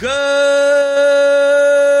Good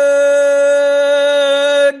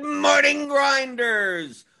morning,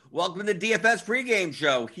 Grinders. Welcome to the DFS pregame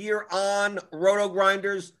show here on Roto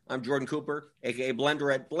Grinders. I'm Jordan Cooper, a.k.a.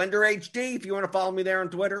 Blender at Blender HD, if you want to follow me there on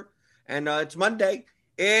Twitter. And it's Monday.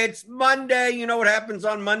 It's Monday. You know what happens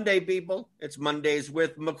on Monday, people. It's Mondays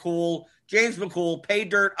with McCool, James McCool,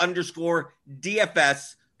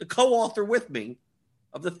 paydirt_DFS, the co-author with me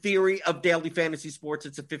of the Theory of Daily Fantasy Sports.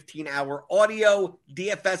 It's a 15-hour audio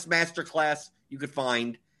DFS masterclass you could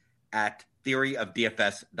find at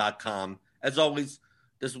theoryofdfs.com. As always,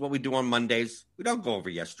 this is what we do on Mondays. We don't go over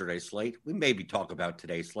yesterday's slate. We maybe talk about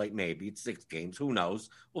today's slate. Maybe. It's 6 games. Who knows?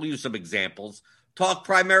 We'll use some examples. Talk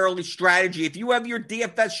primarily strategy. If you have your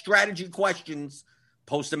DFS strategy questions,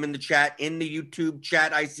 post them in the chat, in the YouTube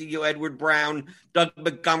chat. I see you, Edward Brown, Doug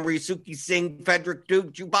Montgomery, Suki Singh, Frederick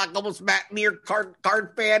Duke, Chewbacca, almost Matt Meir, card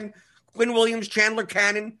fan, Quinn Williams, Chandler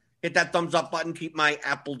Cannon. Hit that thumbs up button. Keep my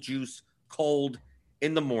apple juice cold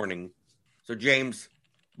in the morning. So, James,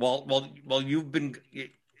 well, you've been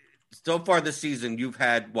so far this season. You've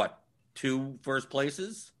had what, 2 first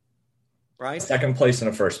places, right? Second place and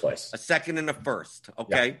a first place. A second and a first.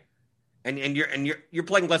 Okay. Yeah. And you're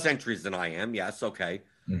playing less entries than I am. Yes, okay.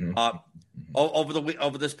 Mm-hmm.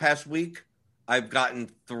 Over this past week, I've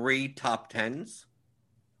gotten 3 top 10s,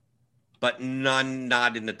 but none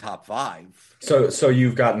not in the top 5. So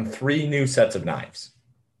you've gotten 3 new sets of knives.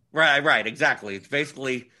 Right, exactly. It's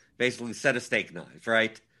basically set of steak knives,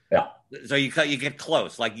 right? Yeah. So you get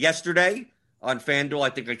close. Like yesterday on FanDuel,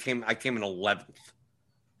 I think I came in 11th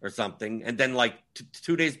or something, and then like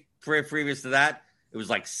 2 days previous to that, it was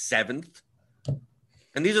like 7th.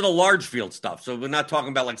 And these are the large field stuff. So we're not talking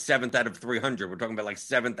about like 7th out of 300. We're talking about like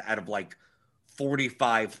 7th out of like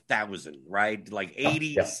 45,000, right? Like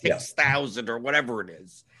 86,000 or whatever it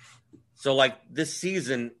is. So like this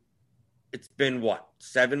season, it's been what?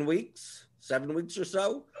 7 weeks? 7 weeks or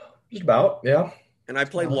so? Just about, yeah. And I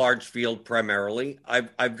play large field primarily.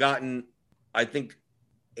 I've gotten, I think,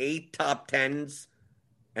 8 top 10s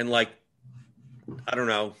and like, I don't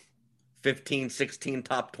know, 15, 16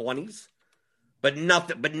 top 20s, but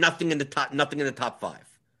nothing in the top 5.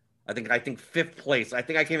 I think 5th place. I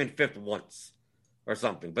think I came in 5th once or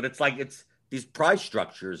something, but it's these prize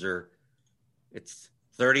structures it's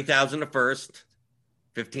 30,000 to first,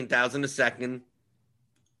 15,000 to second,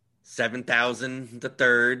 7,000 to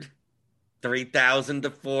third, 3,000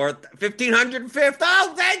 to fourth, 1,500 to fifth.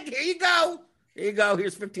 Oh, here you go.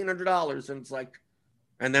 Here's $1,500. And it's like,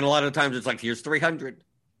 and then a lot of times it's like, here's 300.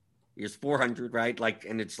 Here's 400, right? Like,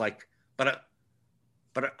 and it's like, but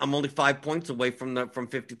I'm only 5 points away from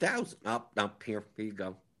 50,000. Here you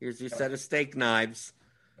go. Here's your set of steak knives.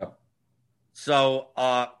 Oh. So,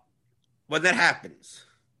 when that happens,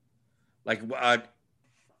 like,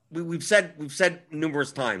 we've said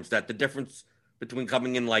numerous times that the difference between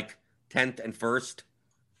coming in like 10th and 1st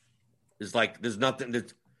is like, there's nothing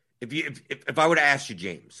that if I were to ask you,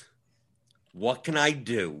 James, what can I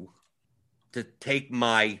do to take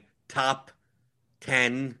my top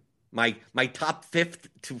 10, my top 5th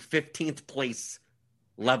to 15th place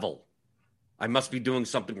level? I must be doing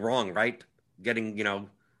something wrong, right? Getting,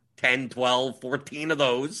 10, 12, 14 of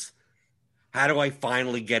those. How do I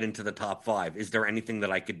finally get into the top 5? Is there anything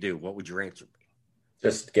that I could do? What would your answer be?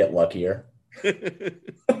 Just get luckier.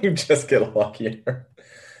 You just get luckier.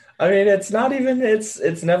 I mean, it's not even,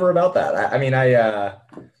 it's never about that.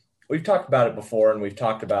 We've talked about it before, and we've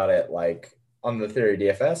talked about it like on the Theory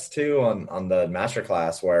DFS too, on the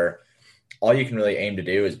masterclass, where all you can really aim to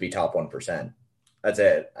do is be top 1%. That's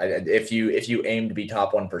it. If you aim to be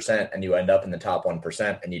top 1% and you end up in the top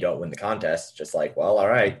 1% and you don't win the contest, just like, well, all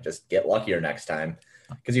right, just get luckier next time,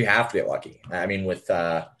 because you have to get lucky. I mean, with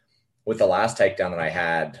the last takedown that I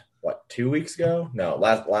had, 2 weeks ago? No,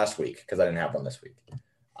 last week, because I didn't have one this week.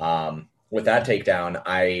 With that takedown,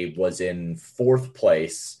 I was in 4th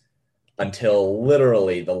place until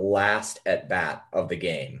literally the last at bat of the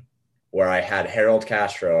game, where I had Harold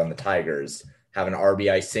Castro and the Tigers have an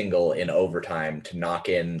RBI single in overtime to knock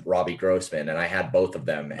in Robbie Grossman, and I had both of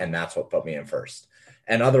them, and that's what put me in first.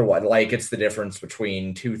 And otherwise, like, it's the difference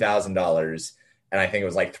between $2,000 and I think it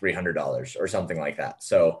was like $300 or something like that.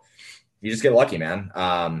 So you just get lucky, man.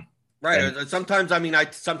 Right. And sometimes,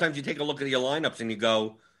 sometimes you take a look at your lineups and you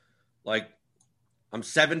go, like, I'm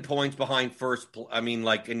 7 points behind first.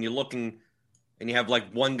 And you're looking, and you have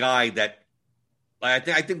like one guy that, like,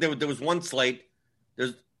 I think there was one slate.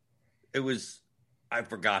 I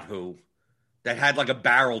forgot who, that had like a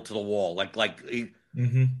barrel to the wall, like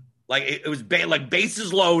it was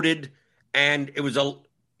bases loaded, and it was a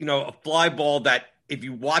fly ball that if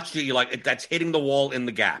you watched it, you're like, that's hitting the wall in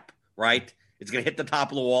the gap, right? it's going to hit the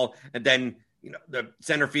top of the wall, and then the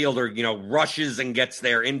center fielder rushes and gets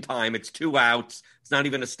there in time. It's 2 outs. It's not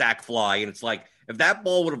even a stack fly, and it's like if that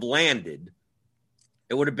ball would have landed,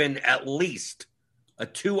 it would have been at least a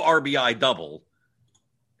 2 RBI double.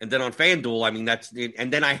 And then on FanDuel, I mean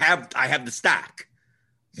and then I have the stack.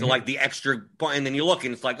 So like the extra point, and then you look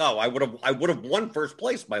and it's like, oh, I would have won first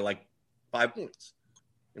place by like 5 points.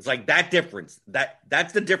 It's like that difference.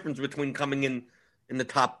 That's the difference between coming in the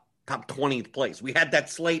top 20th place. We had that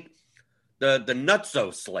slate, the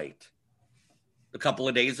Nutso slate, a couple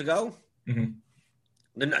of days ago. Mm-hmm.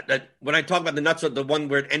 When I talk about the Nutso, the one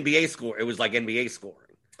where NBA score, it was like NBA scoring.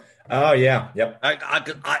 Oh yeah, yep.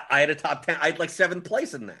 I had a top 10. I had like 7th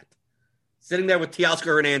place in that. Sitting there with Teoscar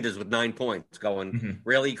Hernandez with 9 points going,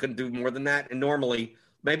 really? You couldn't do more than that? And normally,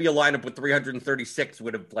 maybe a lineup with 336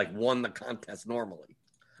 would have like won the contest normally.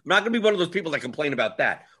 I'm not going to be one of those people that complain about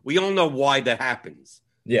that. We all know why that happens.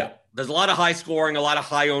 Yeah. There's a lot of high scoring, a lot of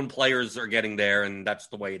high-owned players are getting there, and that's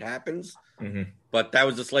the way it happens. Mm-hmm. But that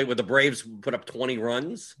was the slate where the Braves put up 20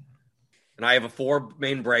 runs. And I have a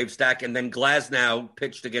 4-main Brave stack, and then Glasnow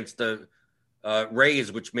pitched against the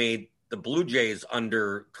Rays, which made the Blue Jays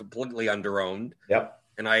completely underowned. Yep.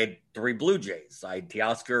 And I had 3 Blue Jays. I had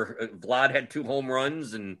Teoscar. Vlad had 2 home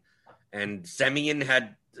runs, and Semien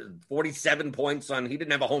had 47 points on. He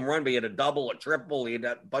didn't have a home run, but he had a double, a triple. He had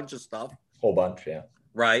a bunch of stuff. Whole bunch, yeah.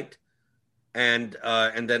 Right. And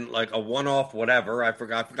then like a one-off, whatever. I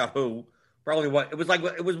forgot who. Probably what it was like.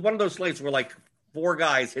 It was one of those slates where like 4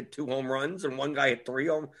 guys hit 2 home runs and 1 guy hit 3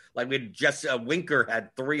 home. Like we had Winker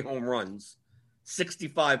had 3 home runs,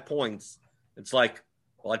 65 points. It's like,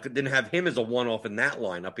 well, I didn't have him as a one-off in that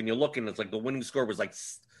lineup. And you're looking, it's like the winning score was like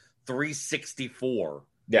 364.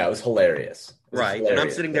 Yeah, it was hilarious. Right. Hilarious. And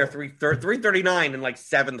I'm sitting there 339 in like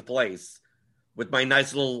 7th place with my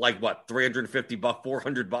nice little, like what, $350,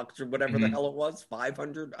 $400 or whatever the hell it was,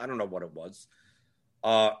 500. I don't know what it was.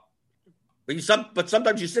 But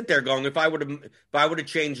sometimes you sit there going, if I would have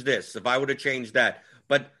changed this, if I would have changed that.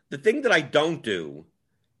 But the thing that I don't do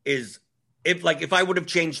is if I would have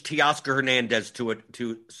changed Teoscar Hernandez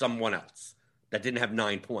to someone else that didn't have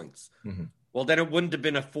 9 points, well, then it wouldn't have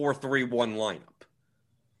been a 4-3-1 lineup.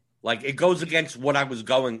 Like it goes against what I was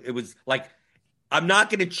going. It was like I'm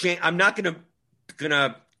not going to change. I'm not going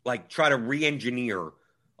to like try to re-engineer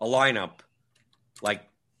a lineup like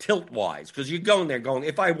tilt wise because you're going there going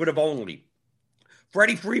if I would have only.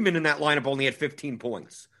 Freddie Freeman in that lineup only had 15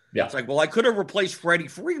 points. Yeah. It's like, well, I could have replaced Freddie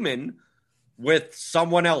Freeman with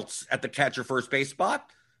someone else at the catcher first base spot,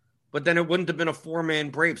 but then it wouldn't have been a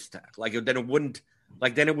 4-man Brave stack. Then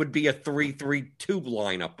it would be a 3-3-2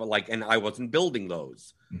 lineup, but and I wasn't building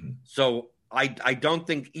those. So I don't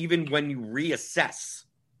think even when you reassess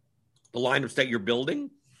the lineups that you're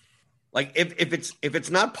building, like if it's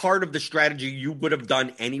not part of the strategy you would have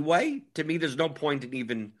done anyway, to me, there's no point in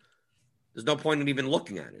even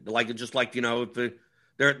looking at it. Like it's just like, if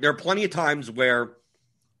there are plenty of times where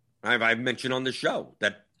I've mentioned on the show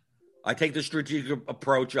that I take the strategic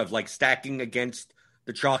approach of like stacking against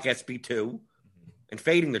the chalk SB2 and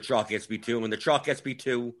fading the chalk SB2, and the chalk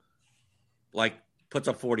SB2 like puts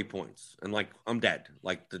up 40 points, and like I'm dead.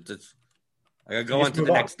 Like that's I gotta go on to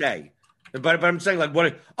the next day. But I'm saying like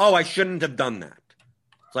what? Oh, I shouldn't have done that.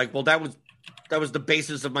 It's like, well, that was the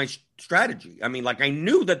basis of my strategy. I mean, like I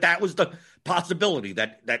knew that was the possibility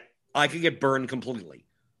that I could get burned completely,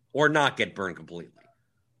 or not get burned completely,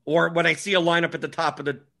 or when I see a lineup at the top of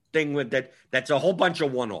the thing with that's a whole bunch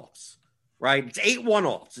of one-offs. Right? It's 8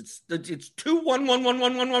 one-offs. It's 2 1 1 1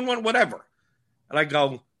 1 1 1 1 whatever. And I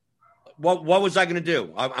go, what was I going to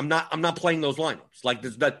do? I'm not playing those lineups. Like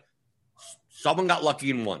there's that someone got lucky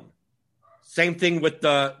and won. Same thing with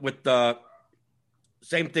the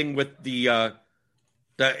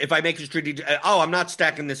if I make a strategic, I'm not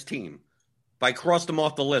stacking this team. If I crossed them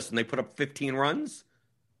off the list and they put up 15 runs,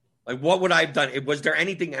 like what would I have done? Was there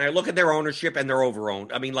anything? And I look at their ownership and they're overowned.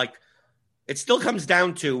 I mean, like it still comes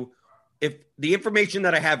down to if the information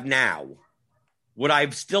that I have now, would I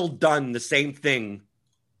have still done the same thing?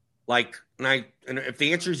 Like, and if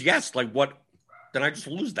the answer is yes, like what? Then I just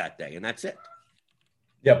lose that day, and that's it.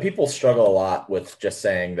 Yeah, people struggle a lot with just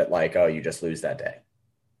saying that, like, oh, you just lose that day.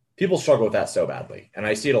 People struggle with that so badly, and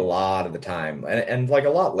I see it a lot of the time, and like a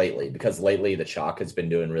lot lately, because lately the chalk has been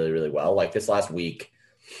doing really, really well. Like this last week,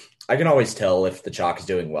 I can always tell if the chalk is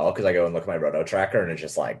doing well because I go and look at my roto tracker, and it's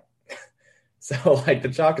just like. So, like, the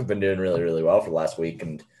chalk has been doing really, really well for the last week,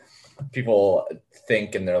 and people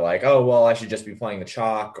think, and they're like, oh, well, I should just be playing the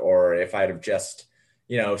chalk, or if I'd have just,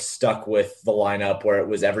 stuck with the lineup where it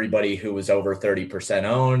was everybody who was over 30%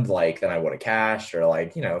 owned, like, then I would have cashed, or,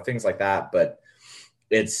 like, things like that. But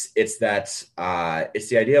It's that it's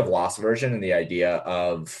the idea of loss aversion and the idea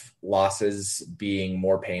of losses being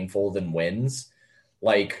more painful than wins.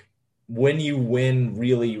 Like when you win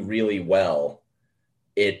really, really well,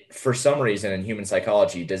 it for some reason in human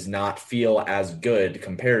psychology does not feel as good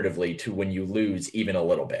comparatively to when you lose even a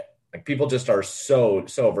little bit. Like people just are so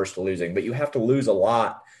averse to losing, but you have to lose a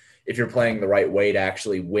lot if you're playing the right way to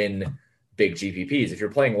actually win big GPPs. If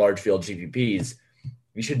you're playing large field GPPs,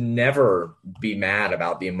 you should never be mad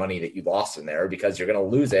about the money that you lost in there because you're going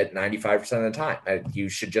to lose it 95% of the time. You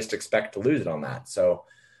should just expect to lose it on that. So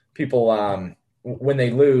people, when they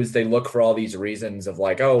lose, they look for all these reasons of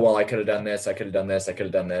like, oh, well, I could have done this. I could have done this. I could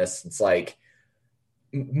have done this. It's like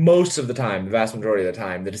most of the time, the vast majority of the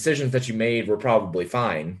time, the decisions that you made were probably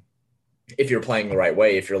fine. If you're playing the right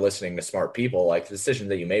way, if you're listening to smart people, like the decisions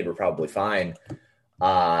that you made were probably fine.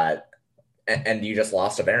 And you just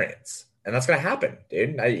lost a variance. And that's going to happen,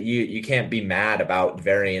 dude. You can't be mad about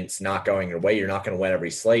variance not going your way. You're not going to win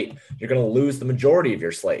every slate. You're going to lose the majority of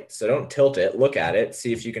your slate. So don't tilt it. Look at it.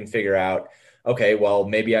 See if you can figure out, okay, well,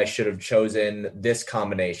 maybe I should have chosen this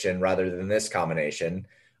combination rather than this combination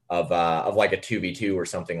of like a 2v2 or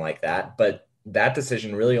something like that. But that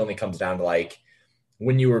decision really only comes down to like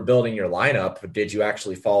when you were building your lineup, did you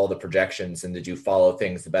actually follow the projections and did you follow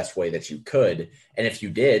things the best way that you could? And if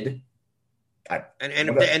you did,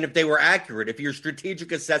 if they were accurate, if your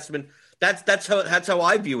strategic assessment, that's how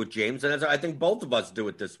I view it, James, and I think both of us do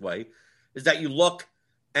it this way, is that you look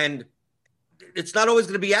and it's not always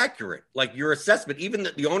going to be accurate. Like your assessment, even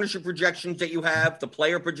the ownership projections that you have, the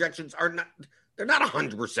player projections they're not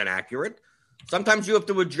 100% accurate. Sometimes you have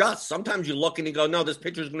to adjust. Sometimes you look and you go, no, this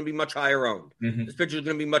pitcher is going to be much higher owned. Mm-hmm. This pitcher is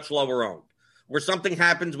going to be much lower owned. Where something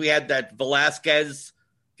happens, we had that Velasquez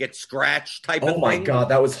get scratched type of thing. Oh my God,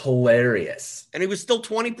 that was hilarious. And he was still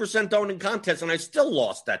 20% owned in contests, and I still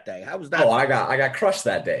lost that day. How was that? Oh, I got crushed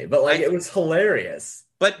that day, but like it was hilarious.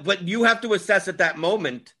 But you have to assess at that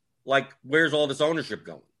moment, like, where's all this ownership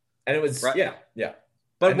going? And it was, right? Yeah.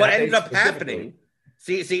 But what ended up happening,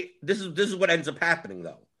 see, this is what ends up happening,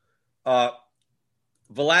 though.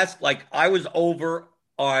 Velasquez, like, I was over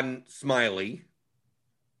on Smiley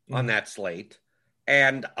on that slate,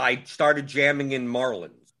 and I started jamming in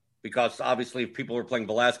Marlins. Because obviously, if people were playing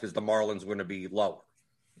Velasquez, the Marlins were going to be lower.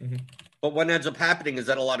 Mm-hmm. But what ends up happening is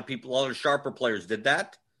that a lot of sharper players did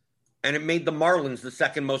that, and it made the Marlins the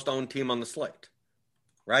second most owned team on the slate,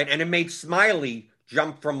 right? And it made Smiley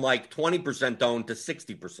jump from like 20% owned to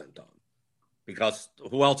 60% owned, because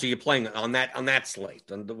who else are you playing on that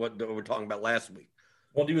slate? And what we were talking about last week.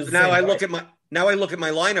 Well, I look at my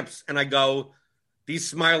lineups and I go, these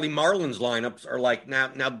Smiley Marlins lineups are like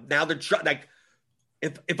now they're like.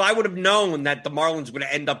 If I would have known that the Marlins would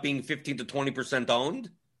end up being 15 to 20% owned,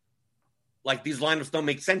 like these lineups don't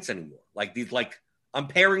make sense anymore. Like these, like I'm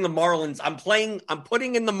pairing the Marlins. I'm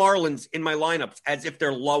putting in the Marlins in my lineups as if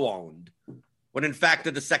they're low owned, when in fact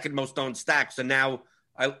they're the second most owned stack. So now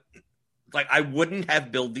I wouldn't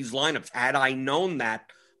have built these lineups had I known that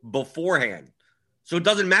beforehand. So it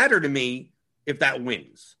doesn't matter to me if that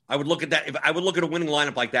wins. I would look at that. If I would look at a winning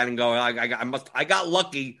lineup like that and go, I got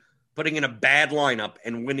lucky putting in a bad lineup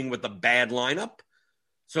and winning with a bad lineup.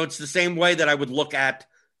 So it's the same way that I would look at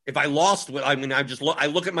if I lost. I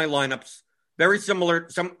look at my lineups very similar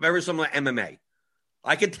to MMA.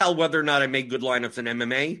 I can tell whether or not I made good lineups in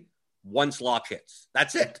MMA once lock hits.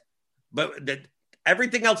 That's it. But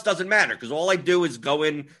everything else doesn't matter because all I do is go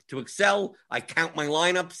in to Excel. I count my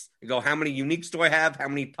lineups. I go, how many uniques do I have? How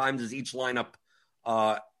many times is each lineup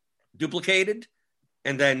duplicated?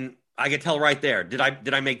 And then I can tell right there, did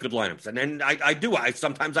I make good lineups? And then I do.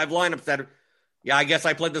 Sometimes I have lineups that I guess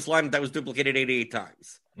I played this lineup that was duplicated 88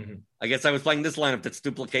 times. Mm-hmm. I guess I was playing this lineup that's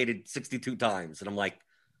duplicated 62 times. And I'm like,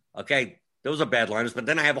 okay, those are bad lineups. But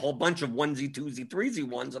then I have a whole bunch of 1Z, 2Z, 3Z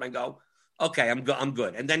ones. And I go, okay, I'm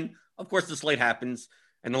good. And then, of course, the slate happens.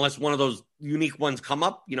 And unless one of those unique ones come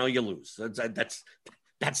up, you lose. That's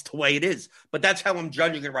the way it is. But that's how I'm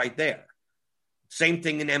judging it right there. Same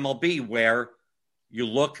thing in MLB where you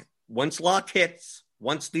look, once lock hits,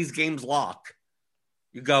 once these games lock,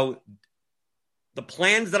 you go, the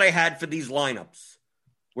plans that I had for these lineups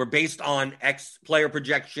were based on X player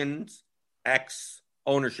projections, X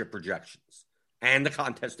ownership projections, and the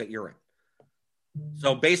contest that you're in.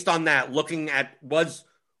 So based on that, looking at was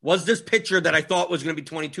this pitcher that I thought was going to be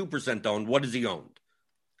 22% owned, what is he owned?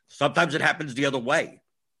 Sometimes it happens the other way.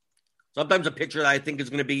 Sometimes a pitcher that I think is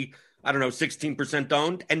going to be, 16%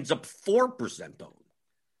 owned ends up 4% owned.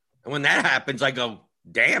 And when that happens, I go,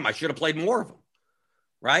 damn, I should have played more of him,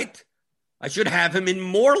 right? I should have him in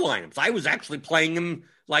more lineups. I was actually playing him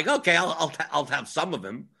like, okay, I'll have some of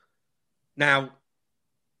him. Now,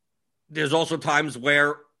 there's also times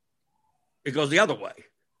where it goes the other way.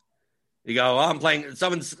 You go, I'm playing,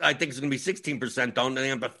 someone I think is going to be 16% owned, and they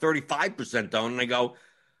have a 35% owned, and I go,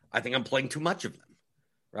 I think I'm playing too much of them,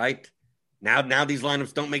 right? Now these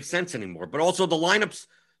lineups don't make sense anymore. But also the lineups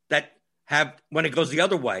that have, when it goes the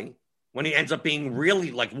other way, when it ends up being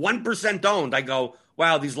really like 1% owned, I go,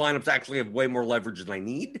 wow, these lineups actually have way more leverage than I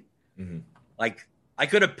need. Mm-hmm. Like I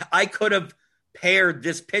could have paired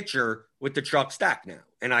this pitcher with the Chuck Stack now,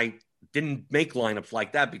 and I didn't make lineups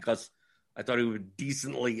like that because I thought it was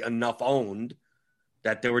decently enough owned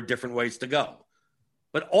that there were different ways to go.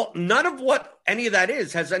 But none of what any of that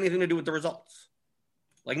is has anything to do with the results.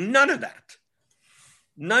 Like none of that.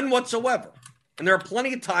 None whatsoever. And there are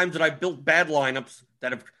plenty of times that I've built bad lineups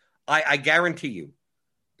that have, I guarantee you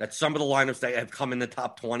that some of the lineups that have come in the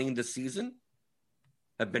top 20 this season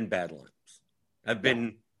have been bad lineups. Have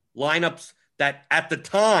been lineups that at the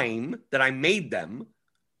time that I made them,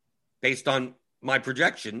 based on my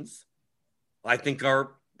projections, I think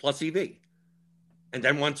are plus EV. And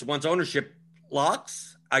then once ownership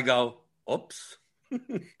locks, I go, oops.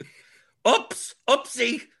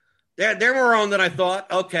 Oopsie. They're more on than I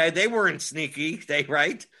thought. Okay, they weren't sneaky,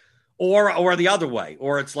 right? Or the other way.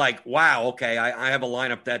 Or it's like, wow, okay, I have a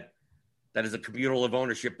lineup that is a cumulative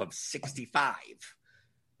ownership of 65.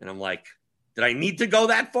 And I'm like, did I need to go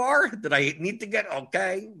that far? Did I need to get,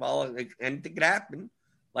 okay, well, anything could happen.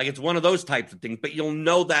 Like it's one of those types of things. But you'll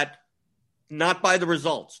know that not by the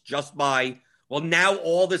results, just by, well, now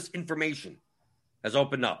all this information has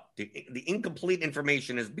opened up. The incomplete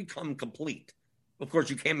information has become complete. Of course,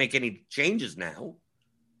 you can't make any changes now.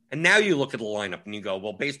 And now you look at the lineup and you go,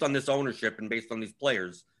 well, based on this ownership and based on these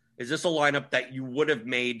players, is this a lineup that you would have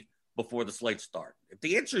made before the slate start? If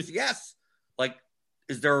the answer is yes, like,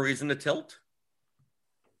 is there a reason to tilt?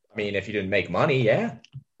 I mean, if you didn't make money, yeah.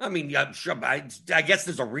 I mean, yeah, sure. I guess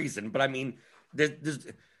there's a reason, but I mean, there's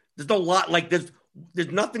no lot, like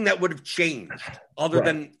there's nothing that would have changed other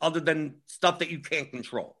than stuff that you can't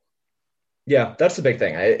control. Yeah, that's the big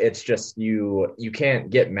thing. It's just you can't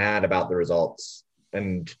get mad about the results,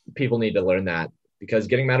 and people need to learn that, because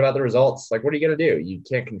getting mad about the results, like, what are you going to do? You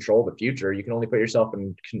can't control the future. You can only put yourself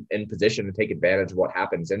in position to take advantage of what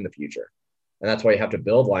happens in the future. And that's why you have to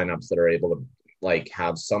build lineups that are able to like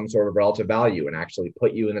have some sort of relative value and actually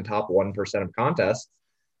put you in the top 1% of contests,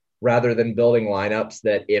 rather than building lineups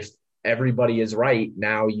that if everybody is right,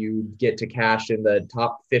 now you get to cash in the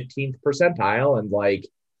top 15th percentile and like,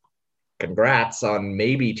 congrats on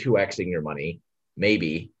maybe 2xing your money,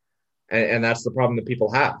 maybe. And that's the problem that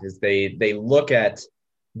people have, is they look at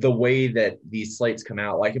the way that these slates come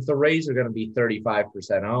out. Like if the Rays are going to be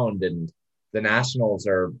 35% owned and the Nationals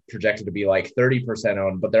are projected to be like 30%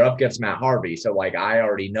 owned, but they're up against Matt Harvey. So like, I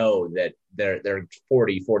already know that they're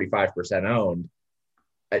 45% owned.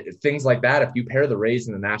 Things like that. If you pair the Rays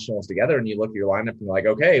and the Nationals together and you look at your lineup and you're like,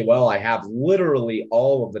 okay, well, I have literally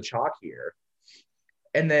all of the chalk here.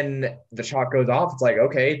 And then the chalk goes off. It's like,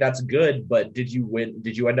 okay, that's good. But did you win?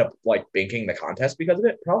 Did you end up like banking the contest because of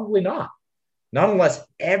it? Probably not. Not unless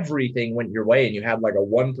everything went your way and you had like a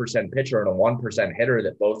 1% pitcher and a 1% hitter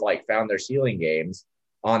that both like found their ceiling games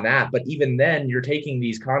on that. But even then, you're taking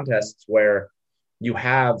these contests where you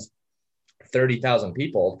have 30,000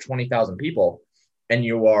 people, 20,000 people, and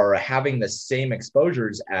you are having the same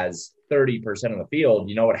exposures as 30% of the field.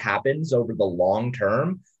 You know what happens over the long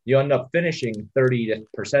term? You end up finishing 30th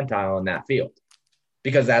percentile in that field,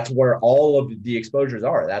 because that's where all of the exposures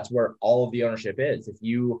are. That's where all of the ownership is. If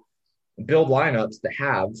you build lineups that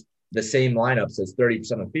have the same lineups as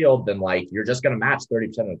 30% of the field, then like you're just going to match 30%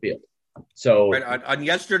 of the field. So right, on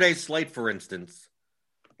yesterday's slate, for instance,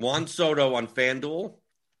 Juan Soto on FanDuel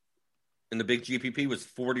in the big GPP was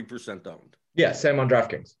 40% owned. Yeah, same on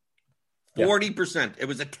DraftKings. 40%. Yeah. It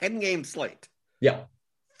was a 10-game slate. Yeah.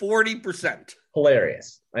 40%.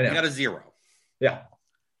 Hilarious. I know. You got a 0. Yeah.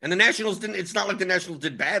 And the Nationals didn't, it's not like the Nationals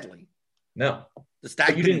did badly. No. The stack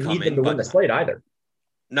but you didn't need them to win the slate either.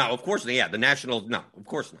 No, of course not. Yeah, the Nationals, no, of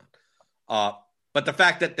course not. But the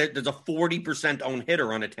fact that there's a 40% owned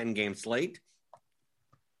hitter on a 10-game slate,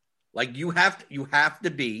 like you have to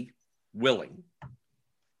be willing.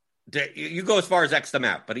 You go as far as X them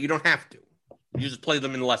out, but you don't have to. You just play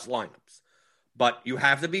them in less lineups. But you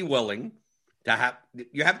have to be willing to have.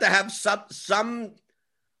 You have to have some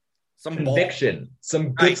conviction, ball,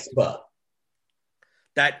 some chutzpah.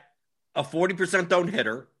 That a 40% owned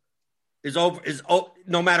hitter is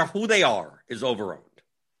no matter who they are, is overowned.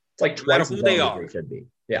 It's like no matter who they are, should be.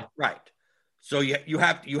 Yeah, right. So you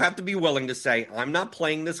have to be willing to say, I'm not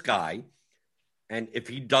playing this guy, and if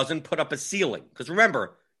he doesn't put up a ceiling, because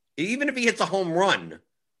remember, even if he hits a home run,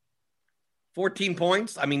 14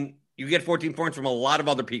 points, I mean, you get 14 points from a lot of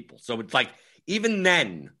other people. So it's like, even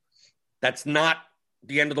then, that's not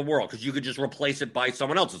the end of the world because you could just replace it by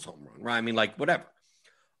someone else's home run, right? I mean, like, whatever.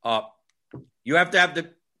 You have to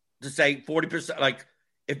say 40%. Like,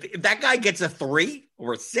 if that guy gets a 3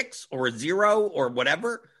 or a 6 or a 0 or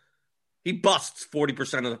whatever, he busts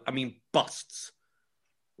 40% busts.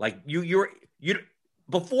 Like, you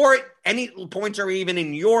before any points are even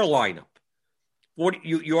in your lineup,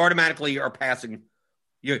 you automatically are passing.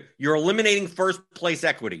 You're eliminating first place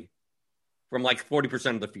equity from like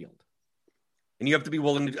 40% of the field. And you have to be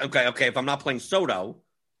willing to, okay, if I'm not playing Soto,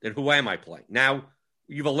 then who am I playing? Now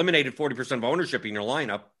you've eliminated 40% of ownership in your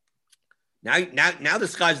lineup. Now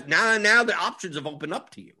the options have opened up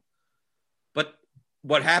to you. But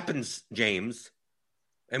what happens, James,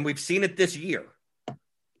 and we've seen it this year,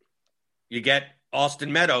 you get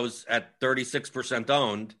Austin Meadows at 36%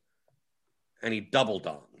 owned, and he double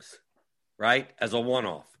dongs, right, as a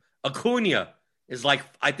one-off. Acuna is like,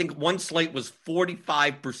 I think one slate was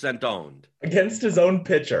 45% owned. Against his own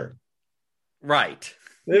pitcher. Right.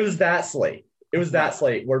 It was that slate. It was that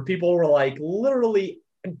slate where people were like literally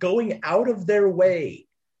going out of their way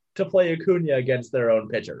to play Acuna against their own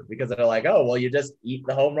pitcher because they're like, oh, well, you just eat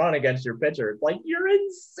the home run against your pitcher. It's like, you're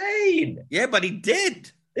insane. Yeah, but he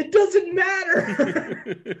did. It doesn't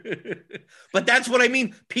matter. But that's what I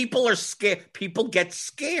mean. People are scared. People get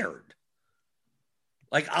scared.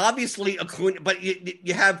 Like, obviously, Acuna, but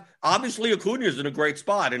you have, obviously, Acuna's in a great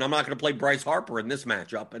spot, and I'm not going to play Bryce Harper in this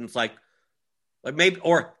matchup. And it's like maybe,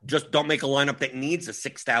 or just don't make a lineup that needs a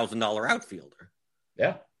 $6,000 outfielder.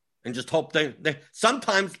 Yeah. And just hope they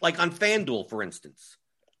sometimes, like on FanDuel, for instance,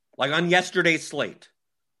 like on yesterday's slate,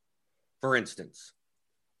 for instance,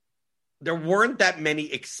 there weren't that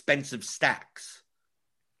many expensive stacks.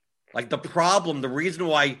 Like the reason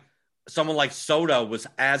why someone like Soto was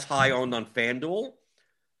as high owned on FanDuel,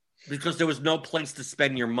 because there was no place to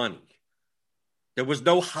spend your money. There was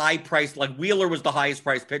no high price. Like Wheeler was the highest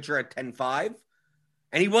priced pitcher at 10.5,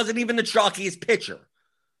 and he wasn't even the chalkiest pitcher.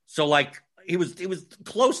 So like he was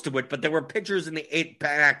close to it, but there were pitchers in the 8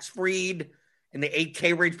 Max Fried in the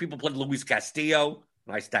 8K range. People played Luis Castillo,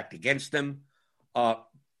 and I stacked against him. So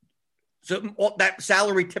that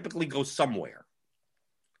salary typically goes somewhere.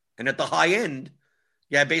 And at the high end,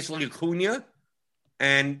 you had basically Acuna,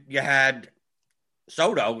 and you had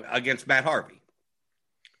Soto against Matt Harvey.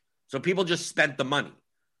 So people just spent the money.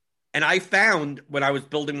 And I found when I was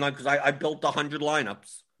building, because I built 100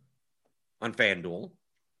 lineups on FanDuel,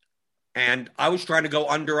 and I was trying to go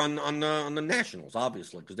under on the Nationals,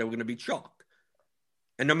 obviously, because they were going to be chalk.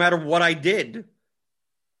 And no matter what I did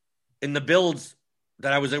in the builds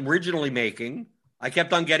that I was originally making, I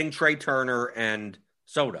kept on getting Trey Turner and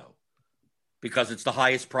Soto because it's the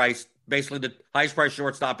highest price, basically the highest price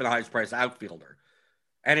shortstop and the highest price outfielder.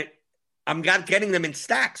 And I'm not getting them in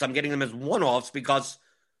stacks. I'm getting them as one-offs because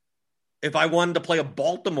if I wanted to play a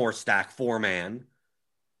Baltimore stack 4-man,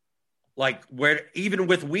 like even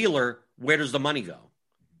with Wheeler, where does the money go?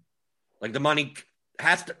 Like the money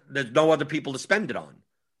there's no other people to spend it on.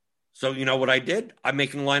 So you know what I did? I'm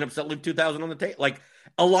making lineups that leave 2,000 on the table. Like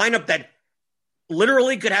a lineup that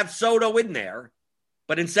literally could have Soto in there,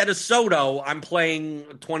 but instead of Soto, I'm playing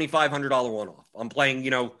a $2,500 one-off. I'm playing,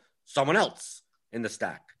 someone else in the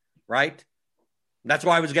stack, right? That's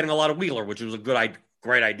why I was getting a lot of Wheeler, which was a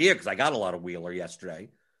great idea because I got a lot of Wheeler yesterday.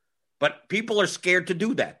 But people are scared to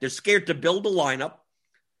do that. They're scared to build a lineup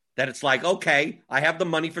that it's like, okay, I have the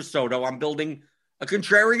money for Soto. I'm building a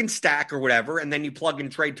contrarian stack or whatever, and then you plug in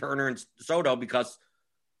Trey Turner and Soto because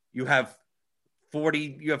you have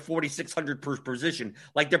 4,600 per position.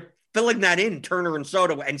 Like they're filling that in, Turner and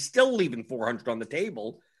Soto, and still leaving 400 on the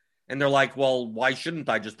table. And they're like, well, why shouldn't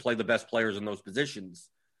I just play the best players in those positions?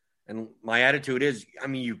 And my attitude is,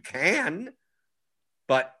 you can,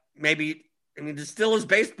 but maybe, it still is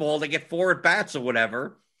baseball. They get 4 at bats or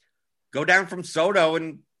whatever. Go down from Soto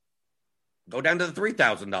and go down to the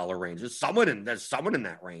 $3,000 range. There's someone in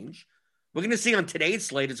that range. We're going to see on today's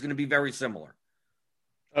slate, it's going to be very similar.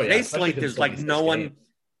 Oh, today's slate, there's like no one.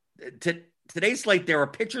 Today's slate, there are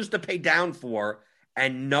pitchers to pay down for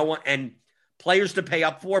and no one, and players to pay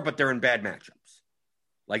up for, but they're in bad matchups.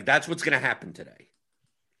 Like that's what's going to happen today.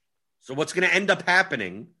 So what's going to end up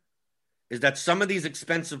happening is that some of these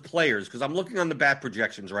expensive players, because I'm looking on the bat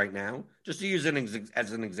projections right now, just to use it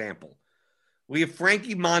as an example. We have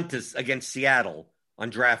Frankie Montas against Seattle on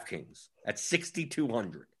DraftKings at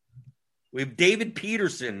 6,200. We have David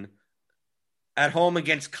Peterson at home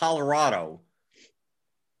against Colorado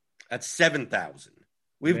at 7,000.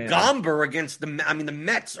 We have Gomber against the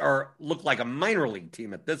Mets look like a minor league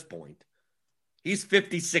team at this point He's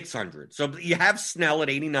 5,600. So you have Snell at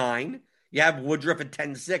 89. You have Woodruff at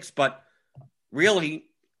 10.6. But really,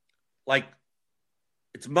 like,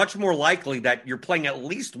 it's much more likely that you're playing at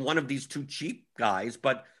least one of these two cheap guys.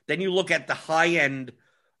 But then you look at the high end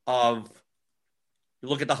of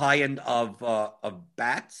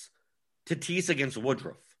bats. Tatis against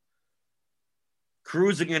Woodruff.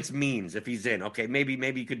 Cruz against Means if he's in. Okay, maybe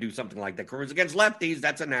you could do something like that. Cruz against lefties,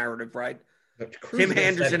 that's a narrative, right? Tim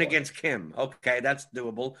Anderson against Kim. Okay, that's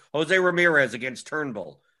doable. Jose Ramirez against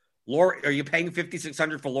Turnbull. Are you paying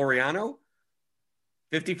 5,600 for Laureano?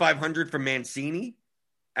 5,500 for Mancini?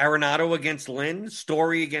 Arenado against Lynn?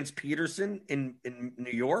 Story against Peterson in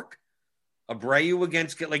New York? Abreu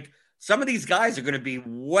against, like, some of these guys are going to be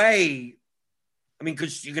way, I mean,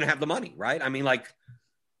 because you're going to have the money, right? I mean, like,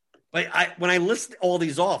 but when I list all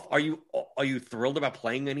these off, are you thrilled about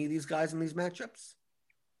playing any of these guys in these matchups?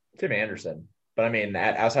 Tim Anderson. But I mean,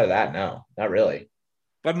 outside of that, no, not really.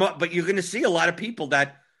 But you're going to see a lot of people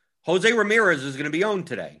that Jose Ramirez is going to be owned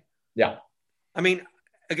today. Yeah. I mean,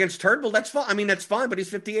 against Turnbull, that's fine. I mean, that's fine, but he's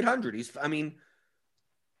 5,800.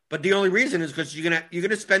 But the only reason is because you're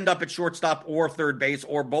gonna spend up at shortstop or third base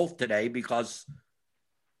or both today because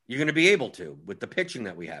you're going to be able to with the pitching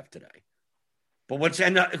that we have today. But what's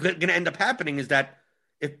going to end up happening is that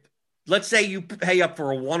if, let's say you pay up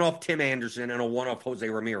for a one-off Tim Anderson and a one-off Jose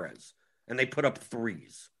Ramirez, and they put up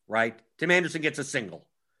threes, right? Tim Anderson gets a single.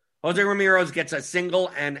 Jose Ramirez gets a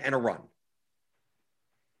single and a run.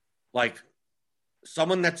 Like,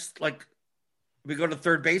 someone that's like, we go to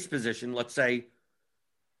third base position, let's say,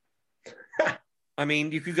 I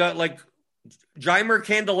mean, you could go like Jeimer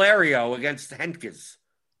Candelario against Henkes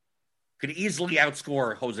could easily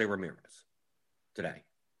outscore Jose Ramirez today.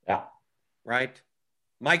 Yeah. Right?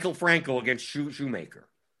 Michael Franco against Shoemaker.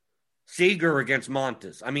 Seager against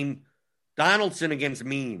Montes. I mean, Donaldson against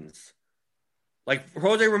Means. Like,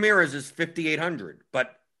 Jose Ramirez is 5,800,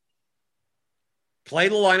 but play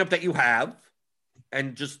the lineup that you have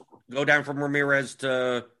and just go down from Ramirez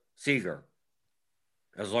to Seager.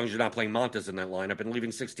 As long as you're not playing Montes in that lineup and leaving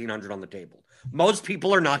 1,600 on the table. Most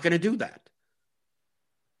people are not going to do that.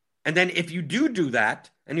 And then if you do that,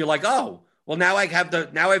 and you're like, oh, well, now I have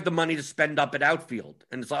the money to spend up at outfield.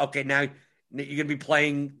 And it's like, okay, now you're going to be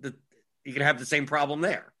playing you're going to have the same problem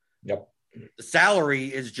there. Yep. The salary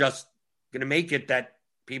is just going to make it that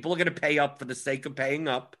people are going to pay up for the sake of paying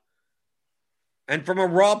up. And from a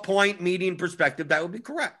raw point median perspective, that would be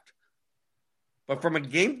correct. But from a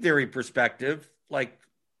game theory perspective, like,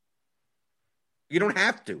 you don't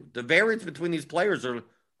have to. The variance between these players are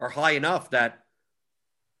high enough that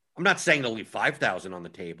I'm not saying to leave 5,000 on the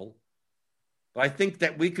table, but I think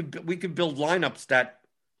that we could build lineups that,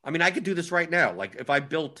 I mean, I could do this right now. Like, if I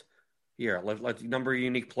built here, let's number of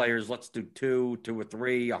unique players. Let's do two or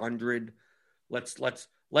three, 100. Let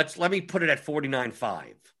me put it at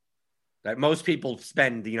 49.5. That most people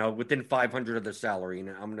spend, within 500 of their salary. And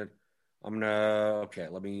I'm gonna okay.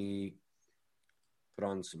 Let me put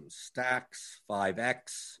on some stacks,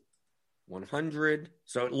 5x, 100.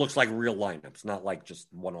 So it looks like real lineups, not like just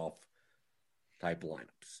one-off type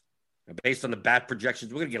lineups. Now, based on the bat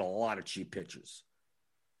projections, we're going to get a lot of cheap pitchers.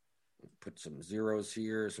 Put some zeros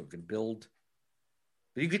here so we can build.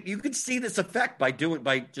 But you could see this effect by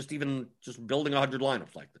just building 100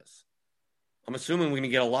 lineups like this. I'm assuming we're going to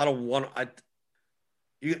get a lot of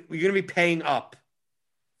you're going to be paying up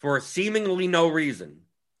for seemingly no reason,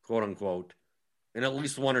 quote unquote, in at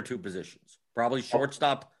least one or two positions. Probably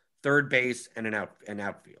shortstop, third base, and an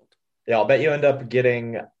outfield. Yeah, I'll bet you end up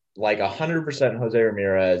getting like 100% Jose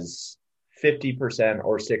Ramirez, 50%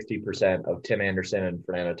 or 60% of Tim Anderson and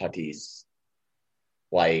Fernando Tatis.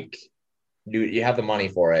 Like, you have the money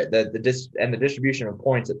for it. The distribution of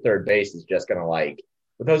points at third base is just going to, like,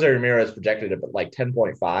 with Jose Ramirez projected at like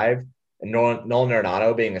 10.5 and Nolan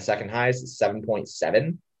Arenado being the second highest is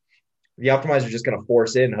 7.7. The optimizer is just going to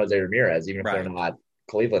force in Jose Ramirez, even if they're not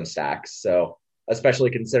Cleveland stacks. So,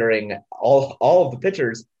 especially considering all of the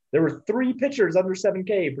pitchers, there were 3 pitchers under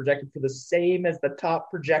 7K projected for the same as the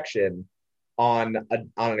top projection on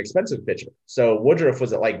an expensive pitcher. So Woodruff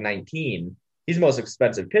was at like 19. He's the most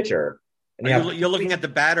expensive pitcher. And you're looking at the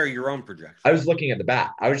bat or your own projection? I was looking at the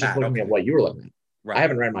bat. I was just looking at what you were looking at. Right. I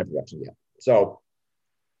haven't ran my projection yet. So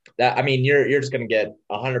that, I mean, you're just going to get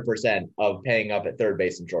 100% of paying up at third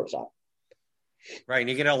base and shortstop. Right. And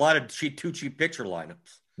you get a lot of two cheap pitcher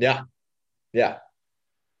lineups. Yeah. Yeah.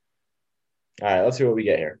 All right. Let's see what we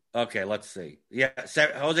get here. Okay. Let's see. Yeah.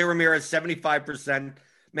 Jose Ramirez, 75%.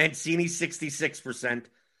 Mancini, 66%.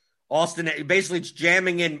 Austin, basically it's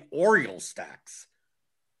jamming in Orioles stacks.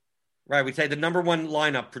 Right. We say the number one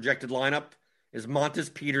projected lineup is Montes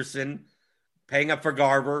Peterson, paying up for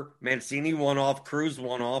Garver, Mancini one off, Cruz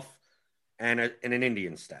one off, and an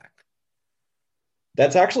Indian stack.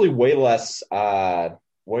 That's actually way less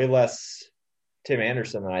Tim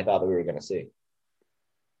Anderson than I thought that we were going to see.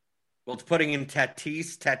 Well, it's putting in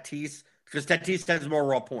Tatis, because Tatis has more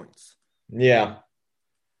raw points. Yeah.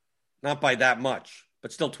 Not by that much,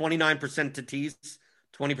 but still 29% Tatis,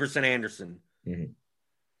 20% Anderson. Mm-hmm.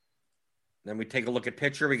 Then we take a look at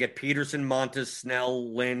pitcher. We get Peterson, Montes,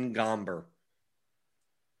 Snell, Lynn, Gomber.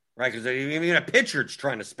 Right? Because even a pitcher, it's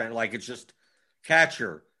trying to spend, like it's just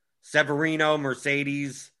catcher. Severino,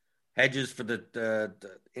 Mercedes, Hedges for the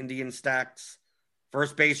Indian stacks.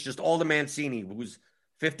 First base, just all the Mancini, who's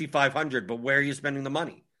 5,500, but where are you spending the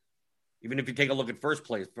money? Even if you take a look at first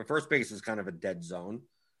place, but first base is kind of a dead zone.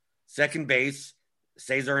 Second base,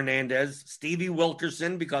 Cesar Hernandez, Stevie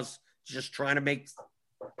Wilkerson, because just trying to make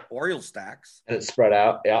Orioles stacks. And it's spread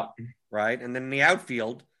out, yeah. Right? And then in the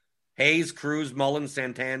outfield, Hayes, Cruz, Mullins,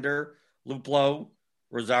 Santander, Luplo,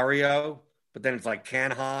 Rosario, but then it's like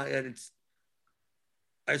Canha. It's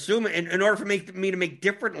I assume in order for me to make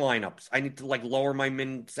different lineups, I need to like lower my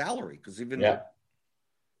min salary because even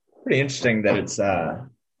pretty interesting that it's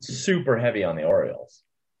super heavy on the Orioles.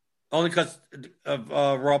 Only because of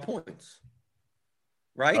raw points,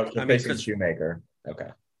 right? Oh, so facing Shoemaker. Okay,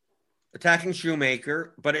 attacking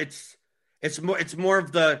Shoemaker, but it's more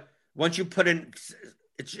of the once you put in,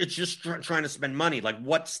 it's just trying to spend money. Like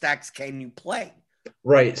what stacks can you play?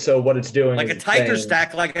 Right. So what it's doing, like a tiger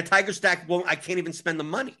stack, won't. I can't even spend the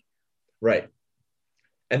money. Right.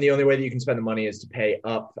 And the only way that you can spend the money is to pay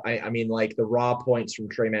up. I mean, like the raw points from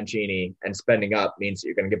Trey Mancini and spending up means that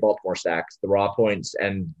you're going to get Baltimore stacks. The raw points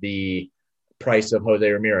and the price of Jose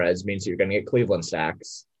Ramirez means that you're going to get Cleveland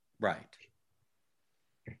stacks. Right.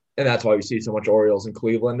 And that's why we see so much Orioles in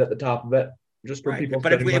Cleveland at the top of it, just for people.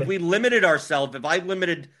 But if we limited ourselves, if I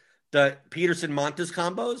limited the Peterson Montes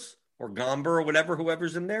combos or Gomber or whatever,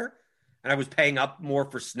 whoever's in there, and I was paying up more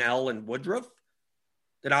for Snell and Woodruff,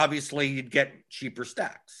 then obviously you'd get cheaper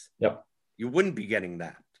stacks. Yep. You wouldn't be getting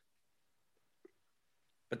that.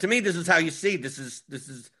 But to me, this is how you see. This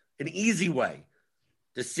is an easy way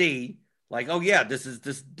to see, like, oh yeah, this is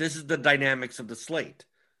the dynamics of the slate.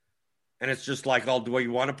 And it's just like, oh, do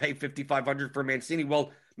you want to pay $5,500 for Mancini?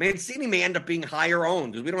 Well, Mancini may end up being higher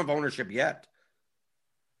owned because we don't have ownership yet.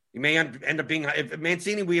 You may end up being, if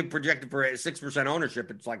Mancini we have projected for a 6%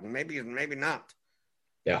 ownership, it's like maybe not.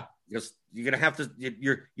 Yeah. Because you're gonna have to.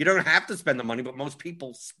 You don't have to spend the money, but most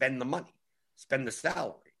people spend the money, spend the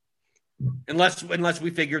salary, unless we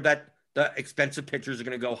figure that the expensive pitchers are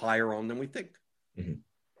going to go higher on than we think. Mm-hmm.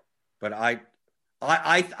 But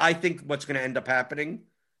I think what's going to end up happening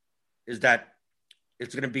is that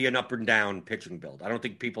it's going to be an up and down pitching build. I don't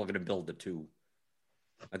think people are going to build the two.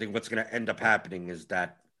 I think what's going to end up happening is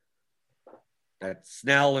that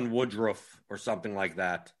Snell and Woodruff or something like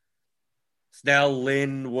that. Snell,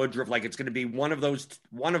 Lynn, Woodruff, like it's going to be one of those,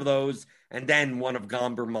 and then one of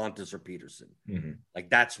Gomber, Montes, or Peterson. Mm-hmm. Like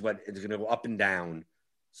that's what it's going to go up and down,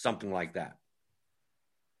 something like that.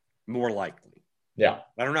 More likely. Yeah.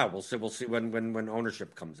 I don't know. We'll see when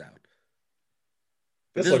ownership comes out.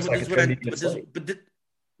 But this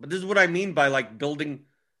is what I mean by like building,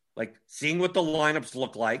 like seeing what the lineups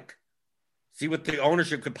look like, see what the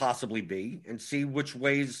ownership could possibly be, and see which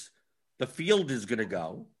ways the field is going to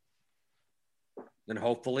go. Then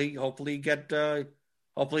hopefully you get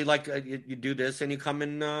you do this and you come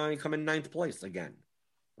in ninth place again,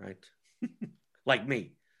 right? Like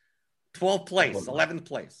me, 12th place, 11th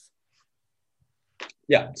place.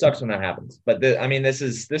 Yeah, it sucks when that happens. But this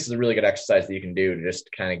is a really good exercise that you can do to just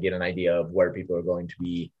kind of get an idea of where people are going to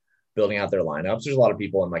be building out their lineups. There's a lot of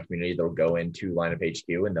people in my community that'll go into Lineup HQ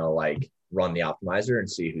and they'll like run the optimizer and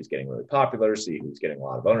see who's getting really popular, see who's getting a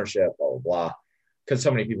lot of ownership, blah blah blah. Because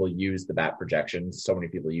so many people use the bat projections, so many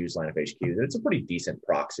people use Lineup HQ, that it's a pretty decent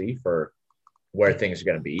proxy for where things are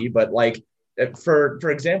going to be. But like, for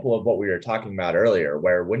example of what we were talking about earlier,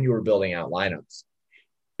 where when you were building out lineups,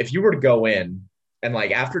 if you were to go in and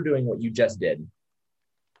like after doing what you just did,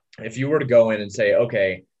 if you were to go in and say,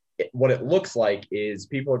 okay, what it looks like is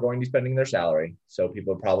people are going to be spending their salary. So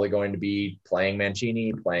people are probably going to be playing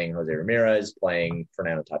Mancini, playing Jose Ramirez, playing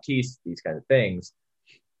Fernando Tatis, these kinds of things.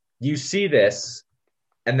 You see this.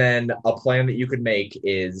 And then a plan that you could make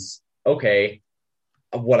is, okay,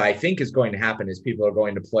 what I think is going to happen is people are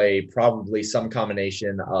going to play probably some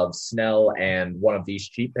combination of Snell and one of these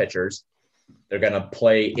cheap pitchers. They're going to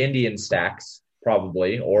play Indian stacks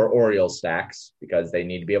probably, or Orioles stacks, because they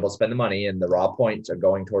need to be able to spend the money, and the raw points are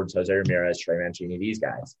going towards Jose Ramirez, Trey Mancini, these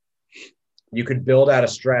guys. You could build out a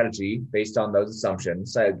strategy based on those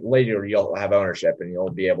assumptions. Later, you'll have ownership, and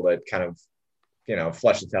you'll be able to kind of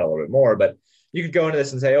flesh this out a little bit more. But you could go into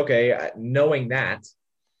this and say, okay, knowing that,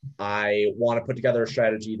 I want to put together a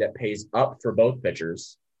strategy that pays up for both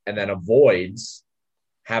pitchers and then avoids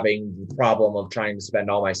having the problem of trying to spend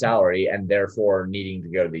all my salary and therefore needing to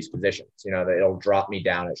go to these positions. It'll drop me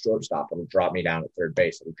down at shortstop. It'll drop me down at third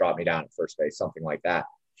base. It'll drop me down at first base, something like that.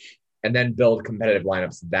 And then build competitive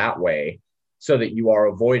lineups that way so that you are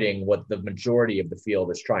avoiding what the majority of the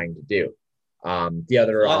field is trying to do. The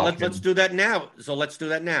other option, let's do that now. So let's do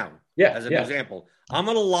that now. Yeah. As an example, I'm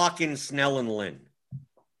going to lock in Snell and Lynn.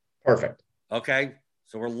 Perfect. Okay.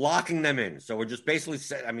 So we're locking them in. So we're just basically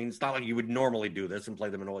it's not like you would normally do this and play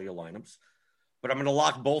them in all your lineups, but I'm going to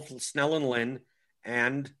lock both Snell and Lynn,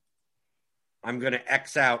 and I'm going to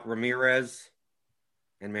X out Ramirez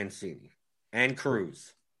and Mancini and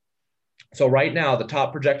Cruz. So right now, the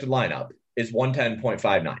top projected lineup is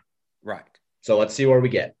 110.59. Right. So let's see where we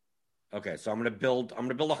get. Okay. So I'm going to build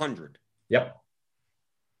 100. Yep.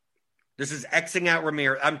 This is Xing out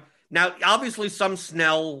Ramirez. Now, obviously, some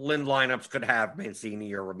Snell Lynn lineups could have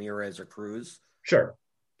Mancini or Ramirez or Cruz. Sure.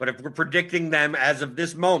 But if we're predicting them as of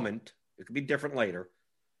this moment, it could be different later,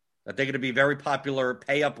 that they're going to be very popular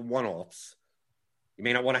pay-up one-offs. You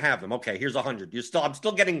may not want to have them. Okay, here's 100. I'm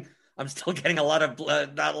still getting a lot of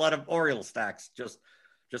not a lot of Oriole stacks just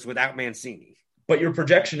without Mancini. But your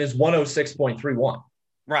projection is 106.31.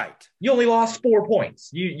 Right. You only lost 4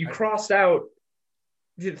 points. You crossed out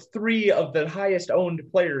 3 of the highest owned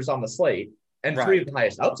players on the slate and 3 of the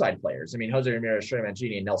highest upside players. I mean, Jose Ramirez, Trey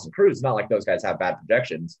Mancini, and Nelson Cruz. Not like those guys have bad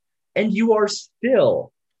projections. And you are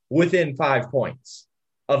still within 5 points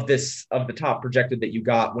of the top projected that you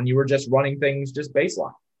got when you were just running things just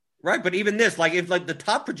baseline. Right, but even this, if the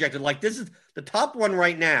top projected, this is the top one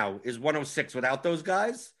right now is 106 without those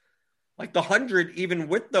guys. The 100 even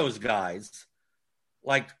with those guys,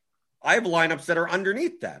 I have lineups that are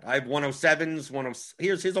underneath that. I have 107s,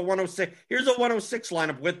 here's a 106. Here's a 106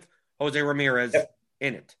 lineup with Jose Ramirez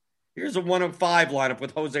in it. Here's a 105 lineup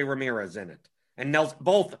with Jose Ramirez in it. And Nelson,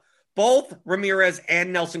 both Ramirez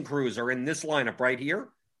and Nelson Cruz are in this lineup right here.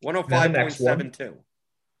 105.72.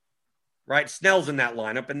 Right? Snell's in that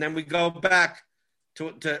lineup. And then we go back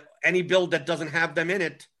to any build that doesn't have them in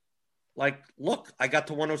it. Look, I got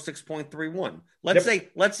to 106.31.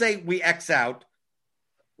 Let's say we X out.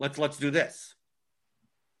 Let's do this.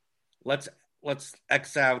 Let's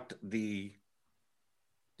X out the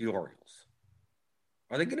Orioles.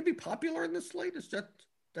 Are they going to be popular in this slate? Is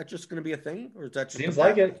that just going to be a thing, or is that just seems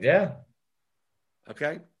like it? Yeah.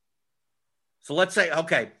 Okay. So let's say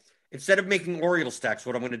instead of making Oriole stacks,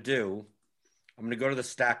 what I'm going to do, I'm going to go to the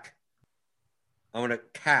stack. I'm going to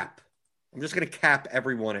cap. I'm just going to cap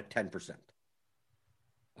everyone at 10%.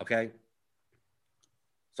 Okay.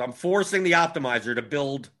 So I'm forcing the optimizer to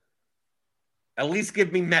build, at least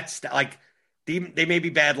give me Mets. They may be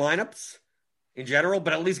bad lineups in general,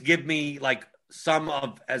 but at least give me some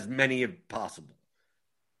of as many as possible.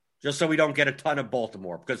 Just so we don't get a ton of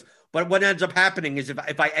Baltimore. But what ends up happening is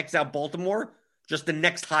if I X out Baltimore, just the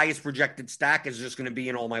next highest projected stack is just going to be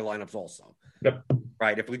in all my lineups also. Yep.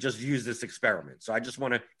 Right? If we just use this experiment. So I just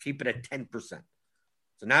want to keep it at 10%. So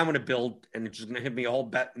now I'm going to build, and it's just going to hit me a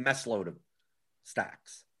whole mess load of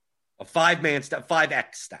stacks, a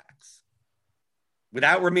 5X stacks,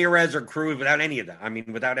 without Ramirez or Cruz, without any of that. I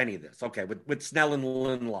mean, without any of this. Okay, with Snell and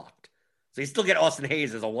Lynn locked. So you still get Austin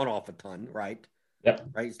Hayes as a one-off a ton, right? Yep.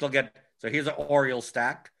 Right. You still get. So here's an Oriole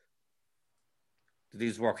stack. Do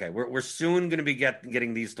these work? Okay, we're soon going to be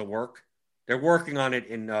getting these to work. They're working on it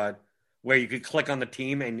in where you could click on the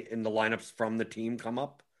team and in the lineups from the team come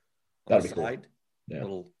up on That'd the be side. Cool. Yeah. A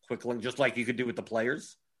little quick link, just like you could do with the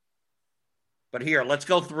players. But here, let's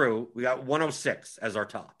go through. We got 106 as our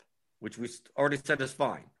top, which we already said is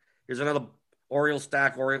fine. Here's another Oriole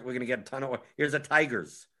stack. We're going to get a ton of. Here's a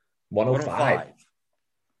Tigers. 105.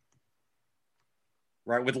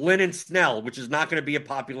 Right, with Lynn and Snell, which is not going to be a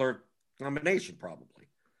popular combination, probably.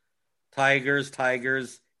 Tigers,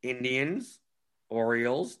 Indians,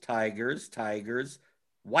 Orioles, Tigers,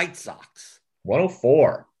 White Sox.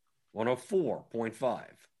 104. 104.5.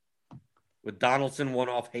 With Donaldson one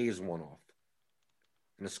off, Hayes one off.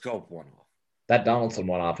 And a Scope one off. That Donaldson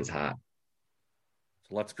one off is hot.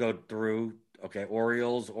 So let's go through. Okay,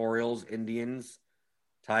 Orioles, Indians,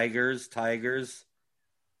 Tigers,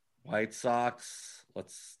 White Sox.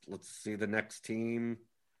 Let's see the next team.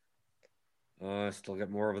 Still get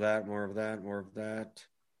more of that.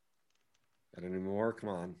 Got any more? Come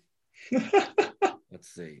on. Let's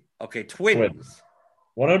see. Okay, Twins.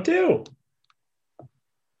 102.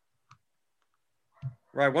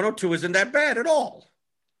 Right, 102 isn't that bad at all.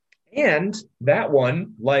 And that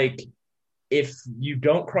one, if you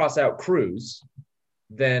don't cross out Cruz,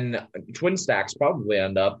 then twin stacks probably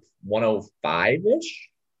end up 105-ish,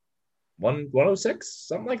 106,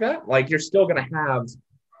 something like that. Like you're still going to have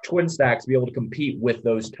twin stacks be able to compete with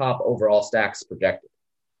those top overall stacks projected.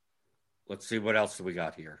 Let's see what else we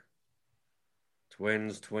got here.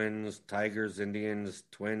 Twins, Tigers, Indians,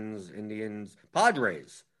 Twins, Indians,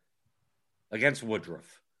 Padres against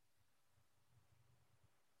Woodruff.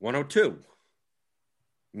 102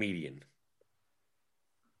 median.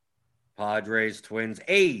 Padres, Twins,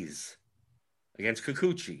 A's against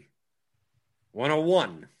Kikuchi.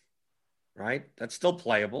 101, right? That's still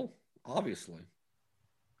playable, obviously.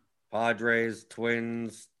 Padres,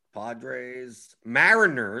 Twins,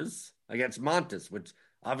 Mariners against Montes, which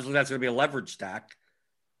obviously that's going to be a leverage stack.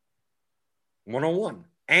 101.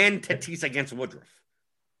 And Tatis against Woodruff.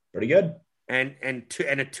 Pretty good. And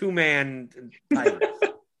a two-man Tigers.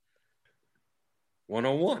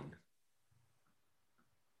 101.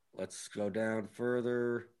 Let's go down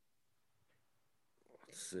further.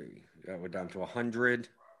 Let's see. We're down to 100.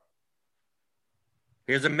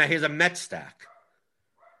 Here's a Met stack.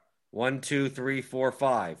 1, 2, 3, 4,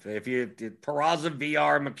 5. If you did Peraza,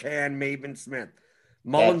 VR, McCann, Maven, Smith,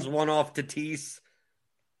 Mullins one off Tatis,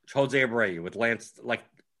 Jose Abreu with Lance. Like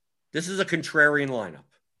this is a contrarian lineup.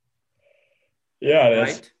 Yeah, it right?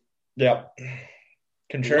 is. Yeah.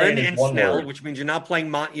 Contrarian Lynn and one Snell, word. which means you're not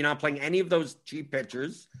playing any of those cheap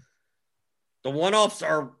pitchers. The one-offs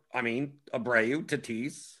are, Abreu,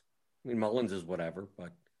 Tatis. Mullins is whatever,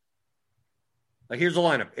 but like here's the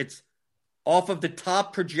lineup. It's off of the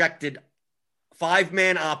top projected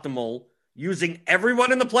 5-man optimal using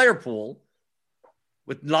everyone in the player pool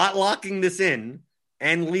with not locking this in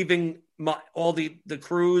and leaving all the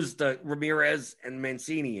Cruz, the Ramirez, and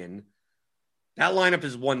Mancini in. That lineup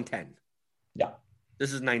is 110. Yeah.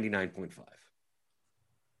 This is 99.5.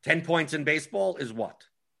 10 points in baseball is what?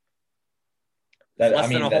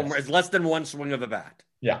 It's less than one swing of a bat.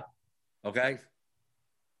 Yeah. Okay?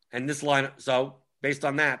 And this lineup, so based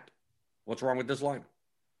on that, what's wrong with this lineup?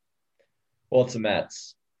 Well, it's the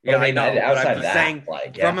Mets. Yeah, I know. But I'm just saying,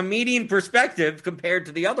 from a median perspective compared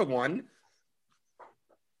to the other one,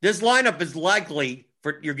 this lineup is likely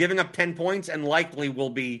you're giving up 10 points and likely will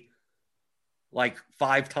be like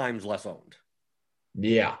 5 times less owned.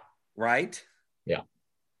 Yeah. Right? Yeah.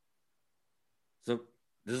 So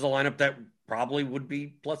this is a lineup that probably would be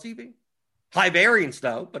plus EV. High variance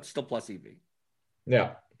though, but still plus EV.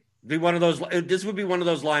 Yeah. This would be one of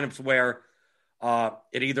those lineups where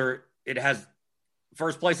it has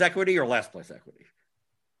first place equity or last place equity.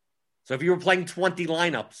 So if you were playing 20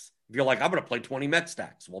 lineups, if you're like, I'm going to play 20 Met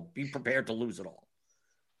stacks, well, be prepared to lose it all.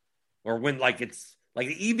 Or win, like it's like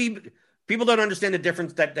the EV. People don't understand the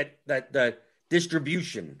difference that the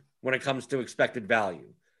distribution when it comes to expected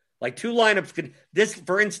value. Like 2 lineups could,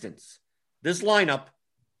 for instance, this lineup,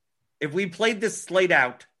 if we played this slate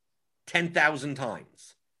out 10,000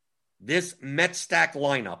 times, this Met stack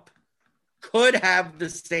lineup could have the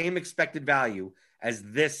same expected value as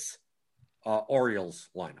this Orioles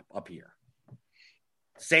lineup up here.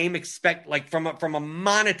 Same from a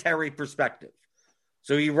monetary perspective.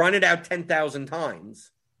 So you run it out 10,000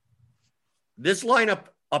 times. This lineup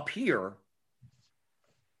up here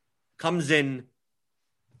comes in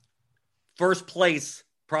first place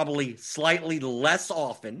probably slightly less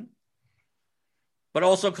often, but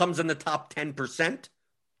also comes in the top 10%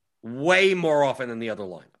 way more often than the other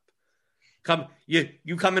lineup.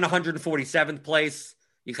 You come in 147th place,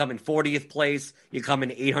 you come in 40th place, you come in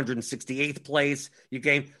 868th place.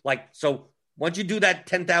 So once you do that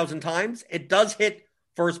 10,000 times, it does hit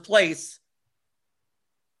first place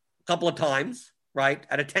a couple of times, right?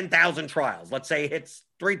 Out of 10,000 trials. Let's say it hits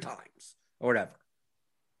 3 times or whatever.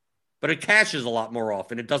 But it cashes a lot more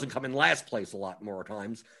often. It doesn't come in last place a lot more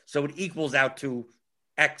times. So it equals out to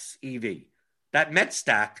X EV. That Met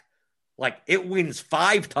stack, it wins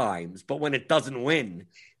 5 times, but when it doesn't win,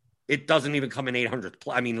 it doesn't even come in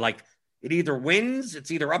 800th. It either wins,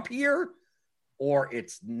 it's either up here, or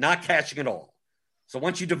it's not cashing at all. So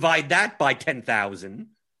once you divide that by 10,000,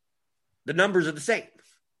 the numbers are the same.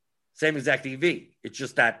 Same exact EV. It's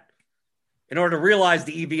just that in order to realize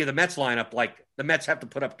the EV of the Mets lineup, the Mets have to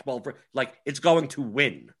put up 12. It's going to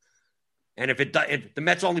win. And if the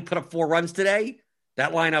Mets only put up 4 runs today,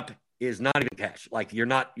 that lineup is not even cash.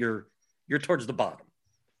 You're towards the bottom.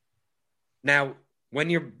 Now, when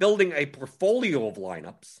you're building a portfolio of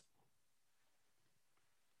lineups,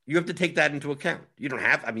 you have to take that into account. You don't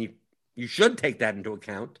have, you should take that into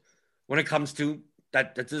account when it comes to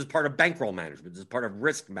that. This is part of bankroll management. This is part of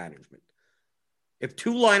risk management. If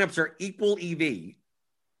 2 lineups are equal EV,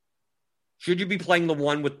 Should you be playing the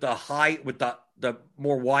one with the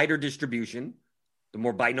more wider distribution, the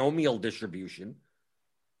more binomial distribution,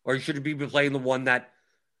 or should you be playing the one that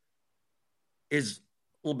is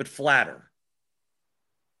a little bit flatter?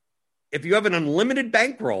 If you have an unlimited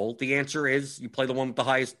bankroll, the answer is you play the one with the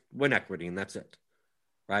highest win equity, and that's it.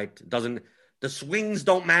 Right? The swings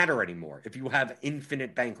don't matter anymore if you have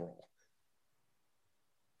infinite bankroll.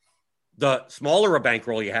 The smaller a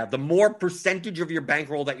bankroll you have, the more percentage of your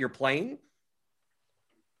bankroll that you're playing,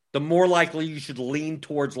 the more likely you should lean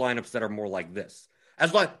towards lineups that are more like this.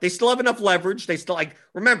 As long they still have enough leverage,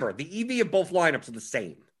 remember the EV of both lineups are the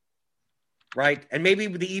same, right? And maybe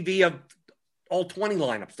the EV of all 20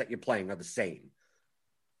 lineups that you're playing are the same,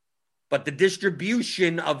 but the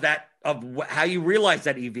distribution of how you realize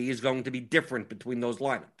that EV is going to be different between those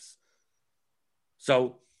lineups.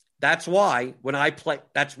 So that's why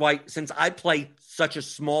since I play such a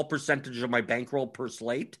small percentage of my bankroll per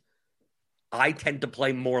slate, I tend to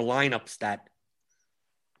play more lineups that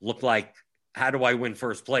look like, how do I win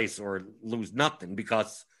first place or lose nothing?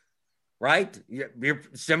 Because, right,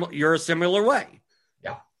 you're a similar way.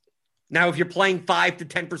 Yeah. Now, if you're playing 5 to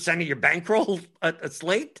 10% of your bankroll a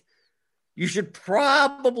slate, you should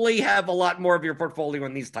probably have a lot more of your portfolio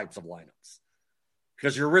in these types of lineups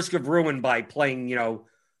because your risk of ruin by playing,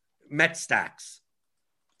 Met stacks,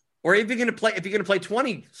 or if you're going to play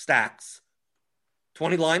 20 stacks,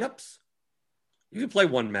 20 lineups, you can play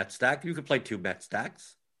one Met stack. You could play two Met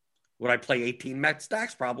stacks. Would I play 18 Met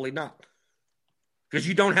stacks? Probably not, because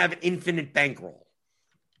you don't have an infinite bankroll.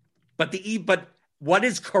 But what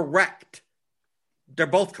is correct? They're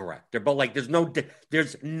both correct. They're both like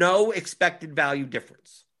there's no expected value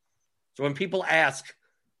difference. So when people ask,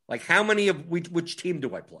 like, how many of which team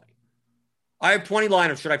do I play? I have 20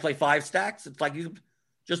 lineups. Should I play 5 stacks? It's like you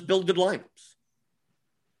just build good lineups.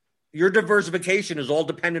 Your diversification is all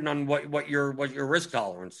dependent on what your risk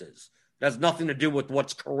tolerance is. It has nothing to do with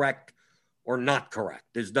what's correct or not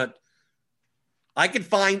correct. I could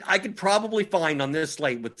probably find on this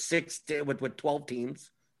slate with 12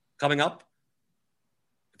 teams coming up.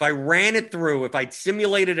 If I ran it through, if I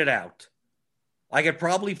simulated it out, I could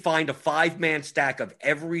probably find a 5-man stack of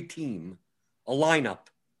every team, a lineup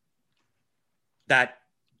that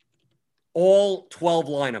all 12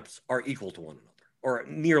 lineups are equal to one another or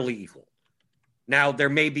nearly equal. Now, there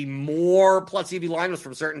may be more plus EV lineups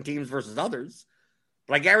from certain teams versus others,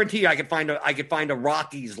 but I guarantee you I could find a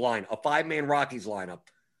Rockies line, a 5-man Rockies lineup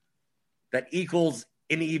that equals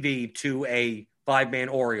in EV to a 5-man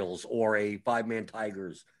Orioles or a 5-man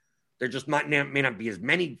Tigers. There just may not be as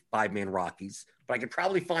many 5-man Rockies, but I could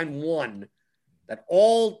probably find one that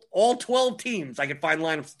all 12 teams, I could find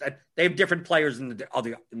lineups that they have different players in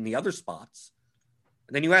the other spots.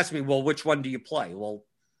 And then you ask me, well, which one do you play? Well,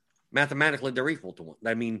 mathematically, they're equal to one.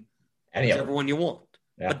 I mean, whichever one you want.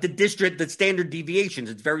 Yeah. But the standard deviations,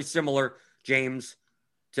 it's very similar, James,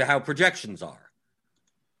 to how projections are.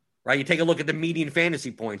 Right? You take a look at the median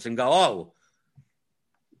fantasy points and go, oh,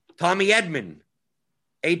 Tommy Edman,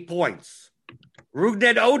 8 points.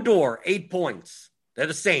 Rougned Odor, 8 points. They're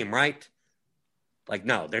the same, right? Like,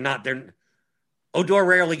 no, they're not. Odor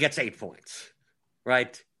rarely gets 8 points,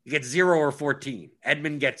 right? He gets 0 or 14.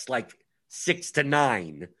 Edman gets like 6 to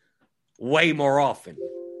 9 way more often.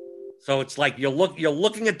 So it's like you're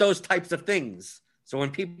looking at those types of things. So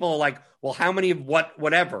when people are like, well, how many of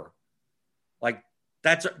whatever, like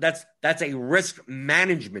that's a risk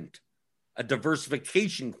management, a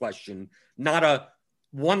diversification question, not a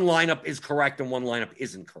one lineup is correct and one lineup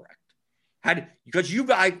isn't correct. Because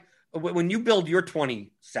when you build your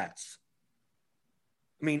 20 sets,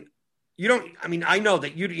 I know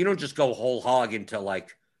that you don't just go whole hog into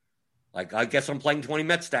like I guess I'm playing 20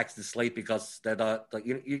 Met stacks this slate because that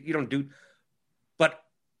you don't do. But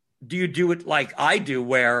do you do it like I do,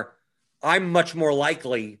 where I'm much more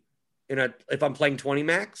likely if I'm playing 20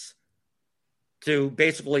 max to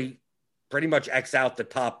basically pretty much X out the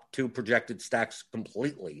top 2 projected stacks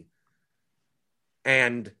completely,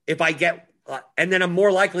 and if I get and then I'm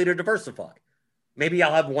more likely to diversify. Maybe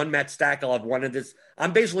I'll have one Met stack. I'll have one of this.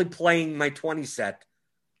 I'm basically playing my 20 set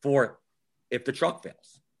for if the truck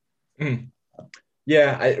fails. Mm.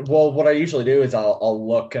 Yeah. What I usually do is I'll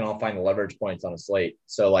look and I'll find the leverage points on a slate.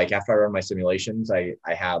 So like after I run my simulations, I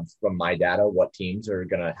have from my data what teams are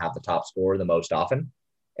going to have the top score the most often.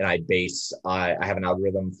 And I have an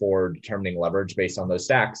algorithm for determining leverage based on those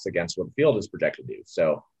stacks against what the field is projected to do.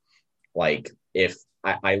 So like if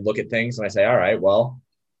I look at things and I say, all right, well,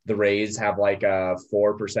 the Rays have like a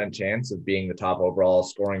 4% chance of being the top overall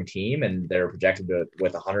scoring team, and they're projected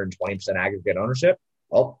with 120% aggregate ownership.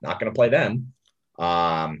 Well, not going to play them.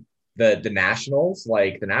 Then the Nationals,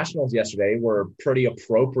 like the Nationals yesterday were pretty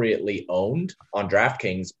appropriately owned on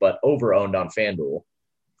DraftKings, but over owned on FanDuel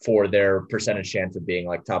for their percentage chance of being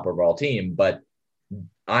like top overall team. But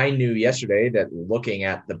I knew yesterday that looking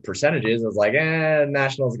at the percentages, I was like,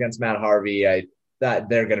 Nationals against Matt Harvey, that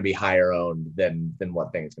they're going to be higher owned than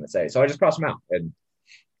what things going to say. So I just crossed them out, and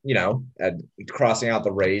crossing out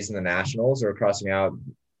the Rays and the Nationals, or crossing out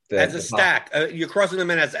as a stack. You're crossing them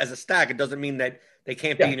in as a stack. It doesn't mean that they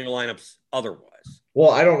can't be in your lineups otherwise.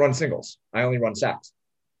 Well, I don't run singles. I only run stacks.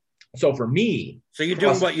 So for me, so you're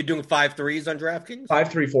doing what? You're doing 5 threes on DraftKings?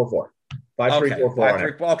 5-3-4-4.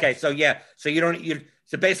 5-3-4-4. Okay, so yeah, so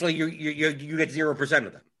so basically you get 0%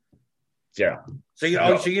 of them. Zero. So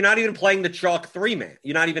you're not even playing the chalk 3-man.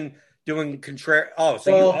 You're not even doing contrary.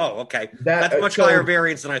 Okay. That's much higher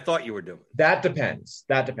variance than I thought you were doing. That depends.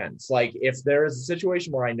 Like if there is a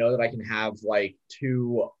situation where I know that I can have like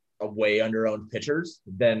 2 way under-owned pitchers,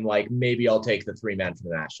 then like maybe I'll take the 3-man from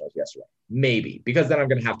the Nationals yesterday. Maybe, because then I'm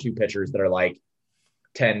going to have 2 pitchers that are like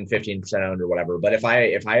 10, 15% owned or whatever. But if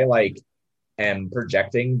I like am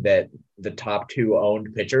projecting that the top 2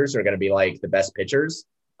 owned pitchers are going to be like the best pitchers,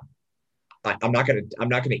 I'm not going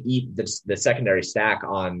to eat the secondary stack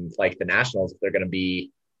on like the Nationals if they're going to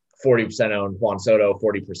be 40% owned Juan Soto,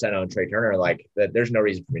 40% owned Trey Turner. Like there's no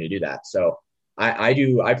reason for me to do that. So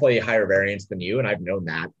I play higher variance than you, and I've known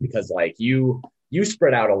that because like you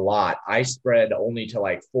spread out a lot. I spread only to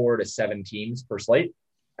like 4 to 7 teams per slate.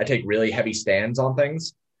 I take really heavy stands on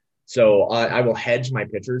things. So I will hedge my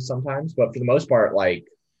pitchers sometimes, but for the most part, like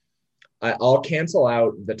I'll cancel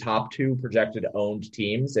out the top 2 projected owned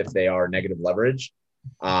teams if they are negative leverage.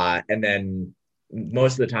 And then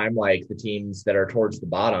most of the time, like the teams that are towards the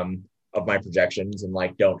bottom of my projections and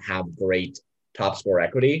like don't have great top score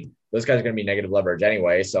equity, those guys are going to be negative leverage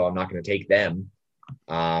anyway. So I'm not going to take them.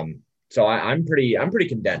 So I'm pretty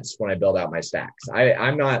condensed when I build out my stacks.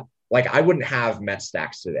 I'm not like, I wouldn't have Met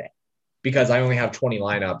stacks today because I only have 20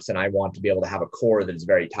 lineups and I want to be able to have a core that is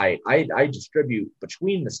very tight. I distribute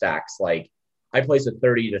between the stacks. Like I place a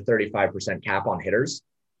 30 to 35% cap on hitters.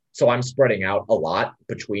 So I'm spreading out a lot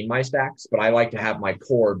between my stacks, but I like to have my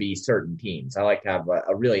core be certain teams. I like to have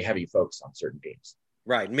a really heavy focus on certain teams.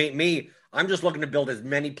 Right. Me, I'm just looking to build as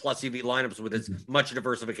many plus EV lineups with as much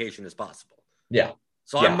diversification as possible. Yeah.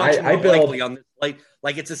 So I'm much more likely on this slate.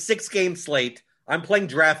 Like it's a 6-game slate. I'm playing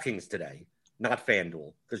DraftKings today, not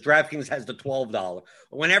FanDuel, because DraftKings has the $12.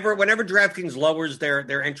 Whenever DraftKings lowers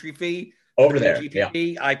their entry fee over there,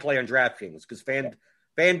 GPP, I play on DraftKings because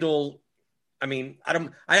FanDuel. I mean,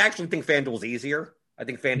 I actually think FanDuel's easier. I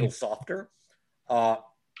think FanDuel's softer. But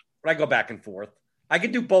I go back and forth. I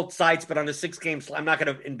could do both sides, but on a 6-game slate, I'm not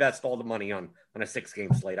going to invest all the money on a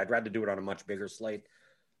 6-game slate. I'd rather do it on a much bigger slate.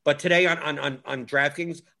 But today on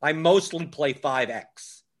DraftKings, I mostly play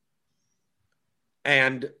 5X.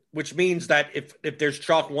 And which means that if there's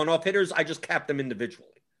chalk one-off hitters, I just cap them individually.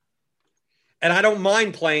 And I don't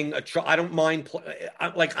mind playing I don't mind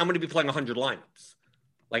like I'm going to be playing 100 lineups.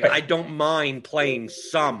 Like I don't mind playing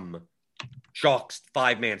some chalk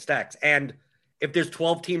 5-man stacks. And if there's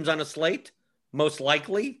 12 teams on a slate, most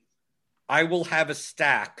likely I will have a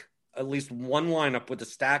stack, at least one lineup with a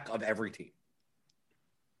stack of every team.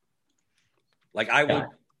 Like I would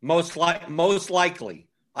most likely.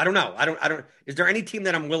 I don't know. I don't. Is there any team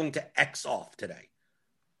that I'm willing to X off today?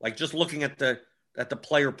 Like just looking at the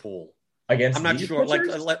player pool. Against I'm not sure.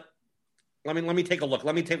 Pitchers? Like let me take a look.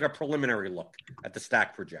 Let me take a preliminary look at the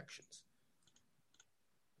stack projections.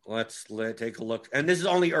 Let's take a look. And this is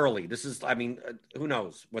only early. This is, I mean, who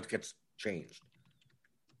knows what gets changed.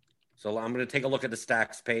 So I'm going to take a look at the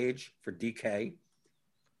stacks page for DK.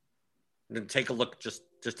 I'm going to take a look just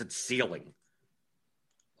at ceiling.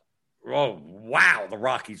 Oh, wow. The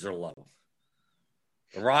Rockies are low.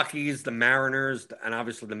 The Rockies, the Mariners, and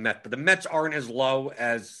obviously the Mets. But the Mets aren't as low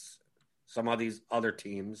as some of these other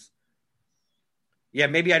teams. Yeah,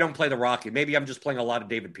 maybe I don't play the Rockies. Maybe I'm just playing a lot of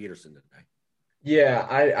David Peterson today. Yeah,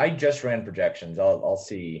 I just ran projections. I'll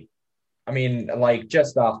see. I mean, like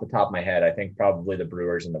just off the top of my head, I think probably the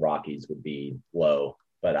Brewers and the Rockies would be low,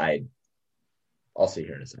 but I'll see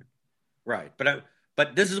here in a second. Right,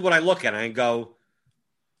 but this is what I look at. I go,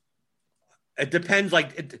 it depends.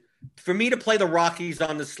 Like for me to play the Rockies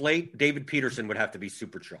on the slate, David Peterson would have to be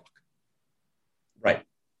super chalk. Right.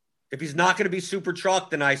 If he's not going to be super chalk,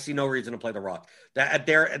 then I see no reason to play the Rock. That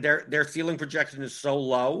their ceiling projection is so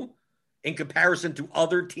low in comparison to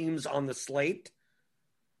other teams on the slate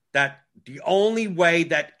that the only way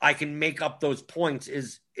that I can make up those points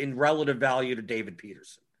is in relative value to David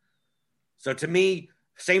Peterson. So to me,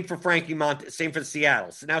 same for Frankie Montas, same for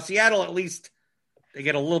Seattle. So now Seattle at least They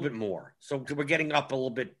get a little bit more. So we're getting up a little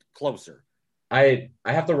bit closer. I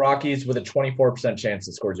have the Rockies with a 24% chance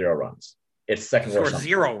to score 0 runs. It's second worst. Score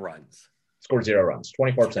 0 runs. Score 0 runs.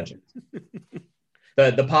 24% chance.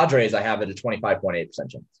 The Padres, I have it at 25.8%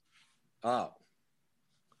 chance. Oh.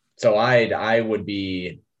 So I would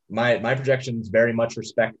be my projections very much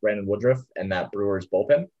respect Brandon Woodruff and that Brewers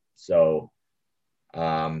bullpen. So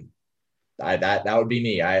that would be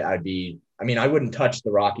me. I wouldn't touch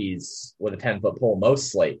the Rockies with a 10-foot pole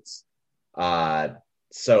most slates.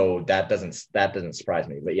 So that doesn't surprise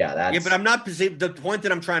me. But yeah, but I'm not. The point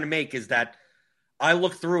that I'm trying to make is that I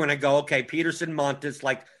look through and I go, okay, Peterson, Montes,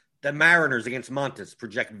 like the Mariners against Montes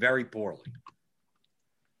project very poorly.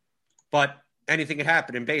 But anything can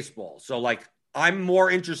happen in baseball. So like I'm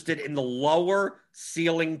more interested in the lower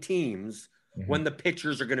ceiling teams when the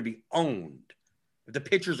pitchers are going to be owned. If the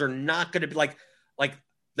pitchers are not going to be like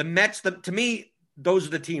the Mets, to me, those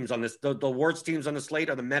are the teams on this. The worst teams on the slate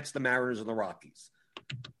are the Mets, the Mariners, and the Rockies.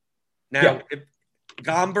 Now, if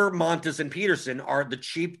Gomber, Montes, and Peterson are the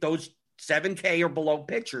cheap, those 7K or below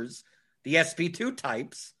pitchers, the SP2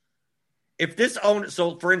 types. If this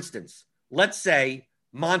so for instance, let's say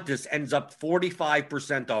Montes ends up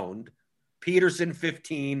 45% owned, Peterson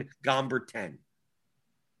 15, Gomber 10.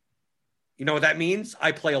 You know what that means?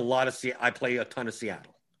 I play a ton of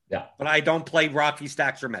Seattle. Yeah. But I don't play Rocky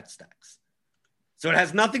stacks or Met stacks. So it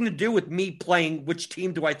has nothing to do with me playing which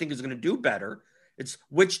team do I think is going to do better. It's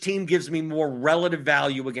which team gives me more relative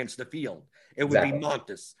value against the field. It would be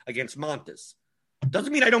Montes against Montes.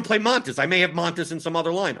 Doesn't mean I don't play Montes. I may have Montes in some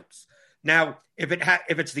other lineups. Now, if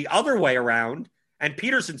it's the other way around and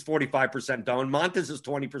Peterson's 45% owned, Montes is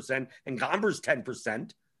 20%, and Gomber's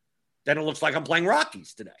 10%, then it looks like I'm playing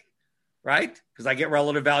Rockies today, right? Because I get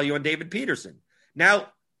relative value on David Peterson. Now,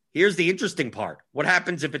 here's the interesting part. What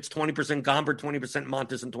happens if it's 20% Gomber, 20%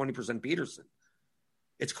 Montes, and 20% Peterson?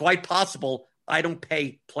 It's quite possible I don't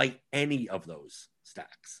play any of those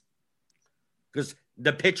stacks. Because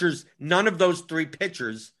the pitchers, none of those three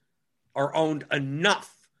pitchers are owned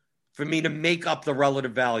enough for me to make up the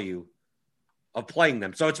relative value of playing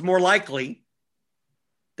them. So it's more likely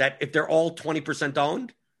that if they're all 20%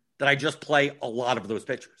 owned, that I just play a lot of those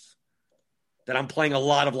pitchers. That I'm playing a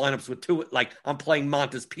lot of lineups with two, like I'm playing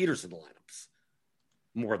Montes Peterson lineups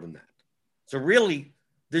more than that. So really,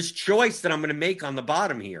 this choice that I'm going to make on the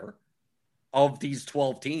bottom here of these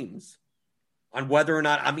 12 teams on whether or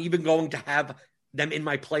not I'm even going to have them in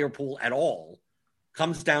my player pool at all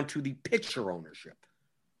comes down to the pitcher ownership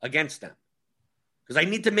against them. Because I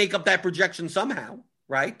need to make up that projection somehow,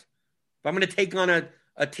 right? If I'm going to take on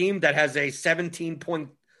a team that has a 17-point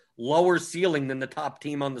lower ceiling than the top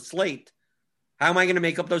team on the slate, how am I going to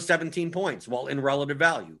make up those 17 points? Well, in relative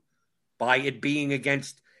value, by it being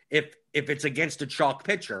against, if it's against a chalk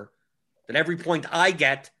pitcher, then every point I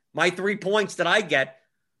get, my 3 points that I get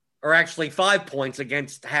are actually 5 points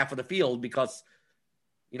against half of the field because,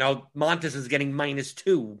 Montes is getting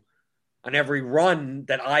 -2 on every run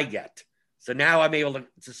that I get. So now I'm able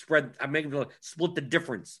to spread, I'm able to split the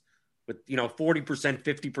difference with, 40%,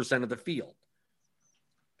 50% of the field.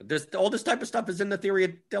 But all this type of stuff is in the Theory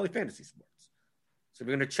of Daily Fantasy Sports. So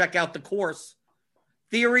we're going to check out the course,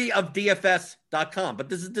 theoryofdfs.com. But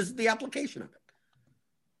this is the application of it.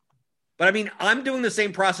 But I mean, I'm doing the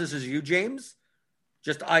same process as you, James.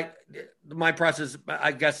 Just my process,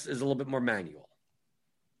 I guess, is a little bit more manual.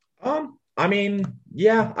 I mean,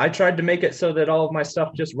 yeah, I tried to make it so that all of my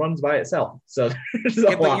stuff just runs by itself. So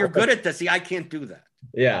but you're good at this. See, I can't do that.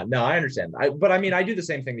 Yeah, no, I understand. But I mean, I do the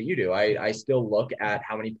same thing that you do. I still look at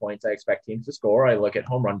how many points I expect teams to score. I look at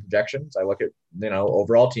home run projections. I look at,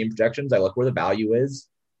 overall team projections. I look where the value is.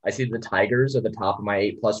 I see the Tigers are the top of my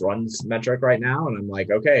 8+ runs metric right now. And I'm like,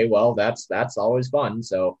 okay, well, that's always fun.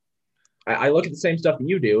 So I look at the same stuff that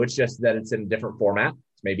you do. It's just that it's in a different format.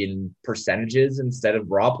 It's maybe in percentages instead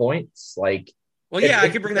of raw points. I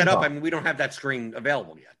could bring that up. I mean, we don't have that screen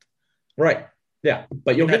available yet. Right. Yeah.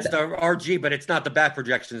 But you'll get that. The RG, but it's not the back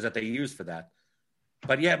projections that they use for that.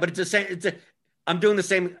 But yeah, but it's the same. I'm doing the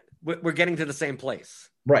same. We're getting to the same place.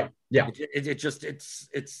 Right. Yeah.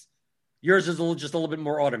 It's yours is just a little bit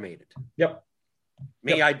more automated. Yep.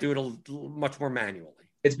 Me, I do it much more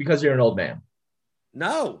manually. It's because you're an old man.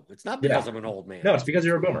 No, it's not because I'm an old man. No, it's because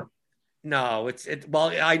you're a boomer. No,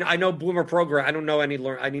 well, I know boomer program. I don't know any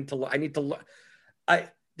learn. I need to learn.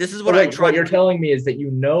 This is what what you're telling me is that you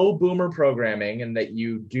know boomer programming and that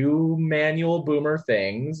you do manual boomer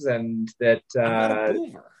things and that I'm not a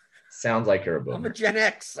boomer. Sounds like you're a boomer. I'm a Gen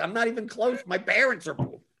X. I'm not even close. My parents are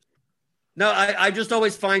boomers. No, I just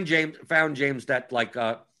always found James that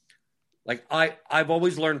I've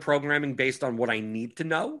always learned programming based on what I need to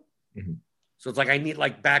know. Mm-hmm. So it's like I need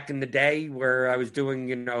like back in the day where I was doing,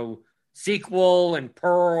 SQL and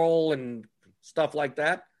Perl and stuff like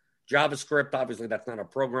that. JavaScript, obviously, that's not a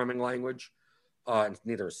programming language.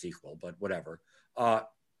 Neither is SQL, but whatever.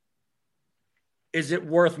 Is it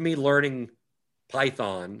worth me learning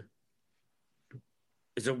Python?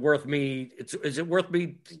 Is it worth me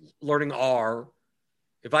learning R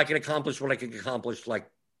if I can accomplish what I can accomplish like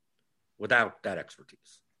without that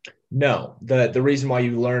expertise? No, the reason why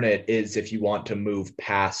you learn it is if you want to move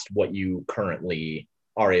past what you currently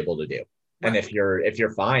are able to do. Right. And if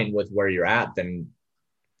you're fine with where you're at, then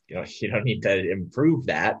you don't need to improve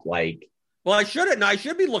that. Like, well, I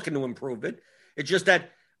should be looking to improve it. It's just that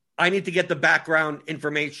I need to get the background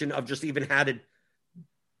information of just even how to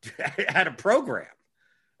program.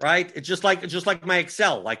 Right? It's just like my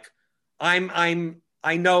Excel. Like I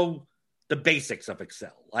know the basics of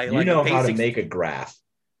Excel. Know how to make a graph.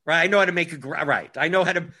 Right. I know how to make a graph. Right. I know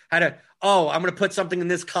how to, I'm going to put something in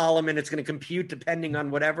this column and it's going to compute depending on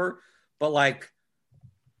whatever. And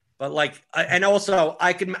also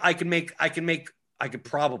I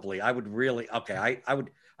would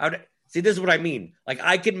see, this is what I mean. Like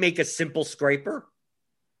I could make a simple scraper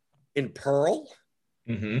in Perl.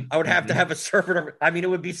 Mm-hmm. I would have to have a server. It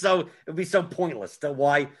would be so pointless. To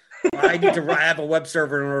why I need to have a web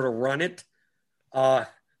server in order to run it.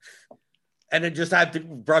 And then just have to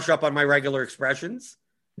brush up on my regular expressions.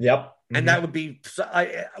 Yep. Mm-hmm. And that would be,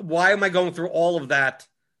 why am I going through all of that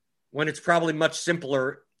when it's probably much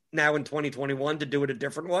simpler now in 2021 to do it a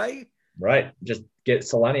different way? Right. Just get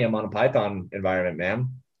Selenium on a Python environment, man.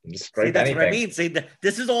 Just scrape that's anything. What I mean. See,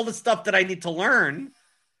 this is all the stuff that I need to learn.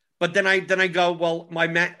 But then I go, well,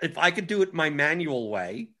 if I could do it my manual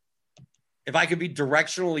way, if I could be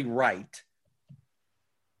directionally right,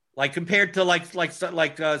 like compared to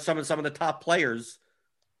some of the top players,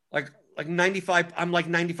 like 95, I'm like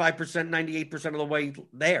 95%, 98% of the way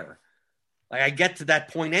there. Like I get to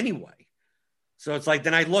that point anyway. So it's like,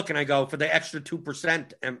 then I look and I go, for the extra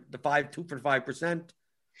 2% and the 5%,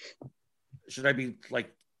 should I be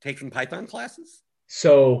like taking Python classes?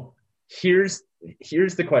 So here's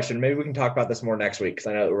the question. Maybe we can talk about this more next week because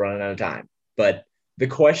I know that we're running out of time. But the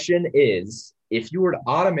question is, if you were to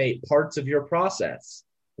automate parts of your process,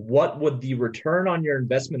 what would the return on your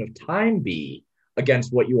investment of time be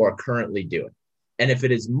against what you are currently doing? And if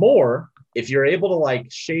it is more, if you're able to like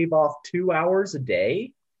shave off 2 hours a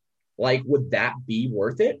day, like, would that be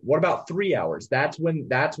worth it? What about 3 hours? That's when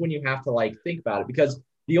you have to like think about it, because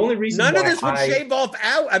the only reason none of this would shave off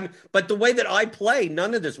hours, but the way that I play,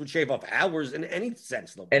 none of this would shave off hours in any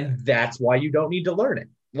sense. And that's why you don't need to learn it.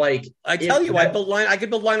 Like I tell you, I could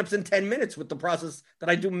build lineups in 10 minutes with the process that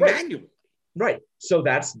I do manually. Right. So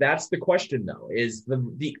that's the question though, is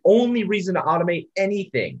the only reason to automate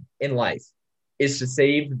anything in life is to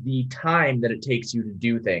save the time that it takes you to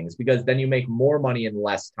do things, because then you make more money in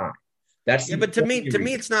less time. But to me,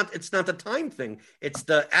 it's not the time thing. It's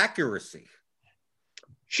the accuracy.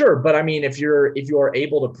 Sure. But if you're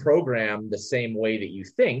able to program the same way that you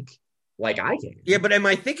think, like I can. Yeah. But am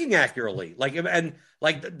I thinking accurately?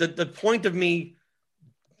 The point of me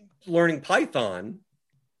learning Python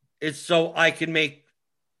is so I can make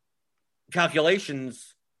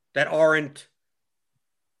calculations that aren't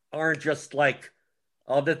just like,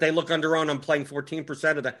 that they look under on. I'm playing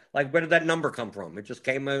 14% of that. Like, where did that number come from? It just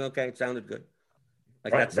came. Okay, it sounded good.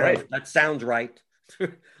 Like that sounds right.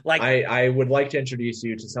 Like I would like to introduce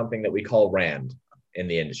you to something that we call RAND in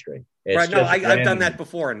the industry. Right. No, I've done that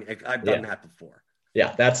before, and I've done that before.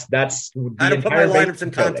 Yeah, that's how to put my lineups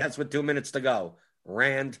in contests with 2 minutes to go.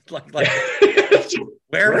 RAND, like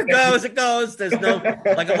wherever it goes. There's no,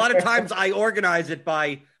 like, a lot of times I organize it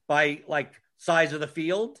by like size of the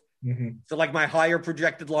field. Mm-hmm. So like my higher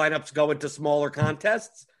projected lineups go into smaller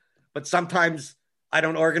contests, but sometimes I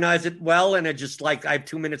don't organize it well, and it just like I have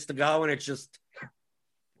 2 minutes to go, and it's just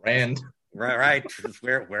RAND. Right. Just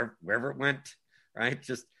wherever it went. Right.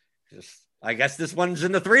 Just I guess this one's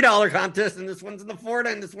in the $3 contest, and this one's in the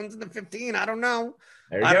 $4, and this one's in the 15. I don't know.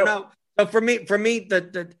 I don't know. So for me,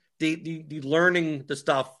 the learning the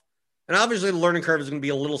stuff, and obviously the learning curve is going to be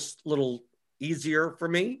a little easier for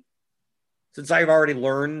me, since I've already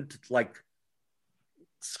learned like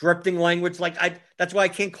scripting language. That's why I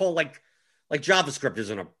can't call like JavaScript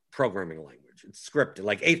isn't a programming language. It's scripted.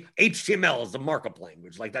 Like HTML is a markup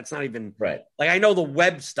language. Like that's not even right. Like I know the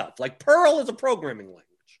web stuff. Like Perl is a programming language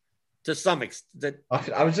to some extent.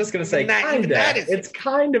 I was just going to say, it's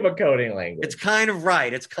kind of a coding language. It's kind of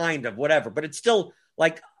right. It's kind of whatever, but it's still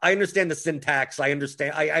like, I understand the syntax. I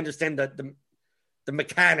understand the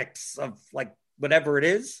mechanics of like whatever it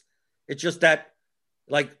is. It's just that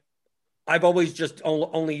like I've always just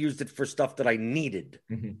only used it for stuff that I needed.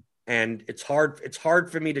 Mm-hmm. And it's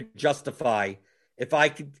hard for me to justify if I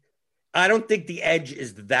could. I don't think the edge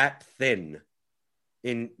is that thin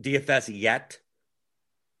in DFS yet,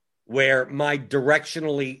 where my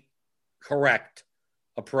directionally correct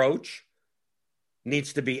approach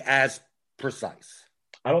needs to be as precise.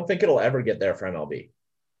 I don't think it'll ever get there for MLB.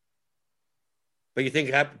 But you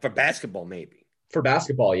think for basketball, maybe? For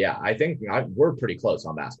basketball, yeah. I think we're pretty close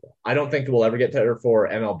on basketball. I don't think we'll ever get there for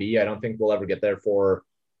MLB. I don't think we'll ever get there for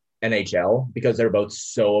NHL because they're both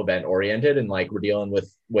so event oriented and like we're dealing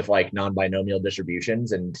with like non-binomial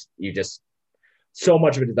distributions and you just so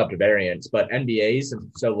much of it is up to variance. But NBA, since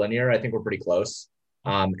it's so linear, I think we're pretty close.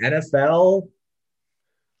 NFL,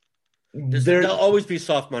 there'll always be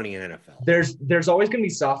soft money in NFL. There's always going to be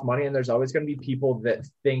soft money, and there's always going to be people that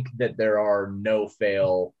think that there are no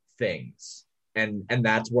fail things, and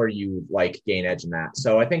that's where you like gain edge in that.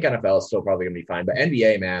 So I think NFL is still probably going to be fine, but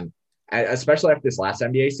NBA, man, especially after this last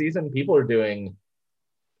NBA season, people are doing.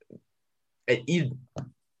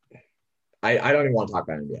 I don't even want to talk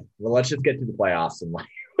about NBA. Well, let's just get to the playoffs and like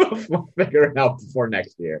we'll figure it out before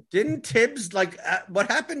next year. Didn't Tibbs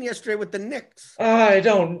what happened yesterday with the Knicks? I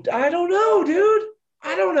don't know, dude.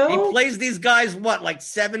 I don't know. He plays these guys like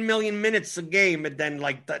 7 million minutes a game, and then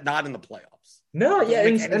like not in the playoffs. No, yeah,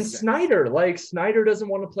 and Snyder doesn't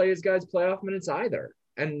want to play his guys' playoff minutes either.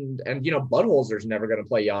 And Budenholzer's never going to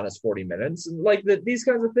play Giannis 40 minutes, and like these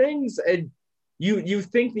kinds of things. And you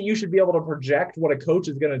think that you should be able to project what a coach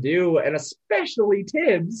is going to do, and especially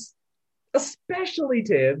Tibbs.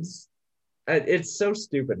 It's so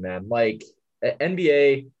stupid, man. Like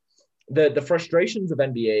NBA, the frustrations of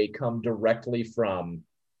NBA come directly from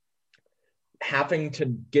having to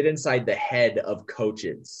get inside the head of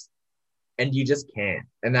coaches, and you just can't.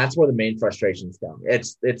 And that's where the main frustrations come.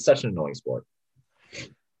 It's such an annoying sport.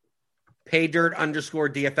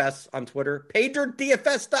 Paydirt_DFS on Twitter.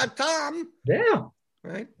 PaydirtDFS.com. Yeah.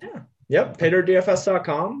 Right? Yeah. Yep.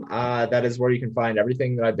 PaydirtDFS.com. That is where you can find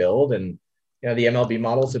everything that I build. And, the MLB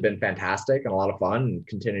models have been fantastic and a lot of fun and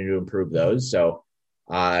continue to improve those. So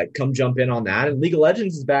come jump in on that. And League of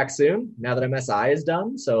Legends is back soon now that MSI is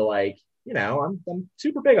done. So, I'm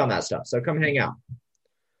super big on that stuff. So come hang out.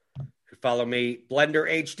 Follow me, Blender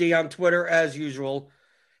HD on Twitter as usual.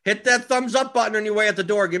 Hit that thumbs up button on your way out the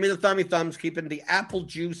door. Give me the thumbs. Keeping the apple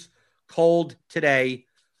juice cold today.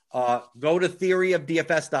 Go to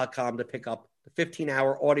theoryofdfs.com to pick up the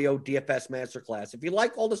 15-hour audio DFS masterclass. If you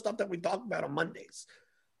like all the stuff that we talk about on Mondays,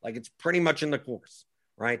 like it's pretty much in the course,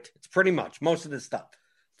 right? It's pretty much most of this stuff.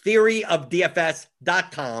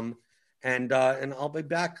 Theoryofdfs.com. And I'll be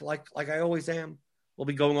back like I always am. We'll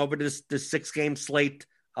be going over this 6-game slate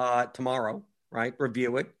tomorrow, right?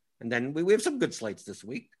 Review it. And then we have some good slates this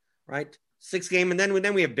week, right? 6-game, and then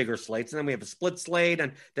we have bigger slates, and then we have a split slate,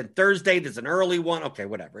 and then Thursday there's an early one. Okay,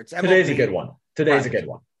 whatever. It's MLB. Today's a good one. Today's a good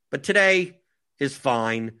one. But today is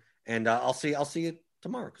fine, and I'll see you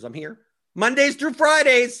tomorrow because I'm here Mondays through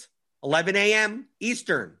Fridays, 11 a.m.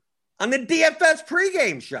 Eastern on the DFS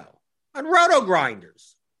pregame show on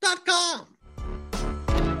RotoGrinders.com.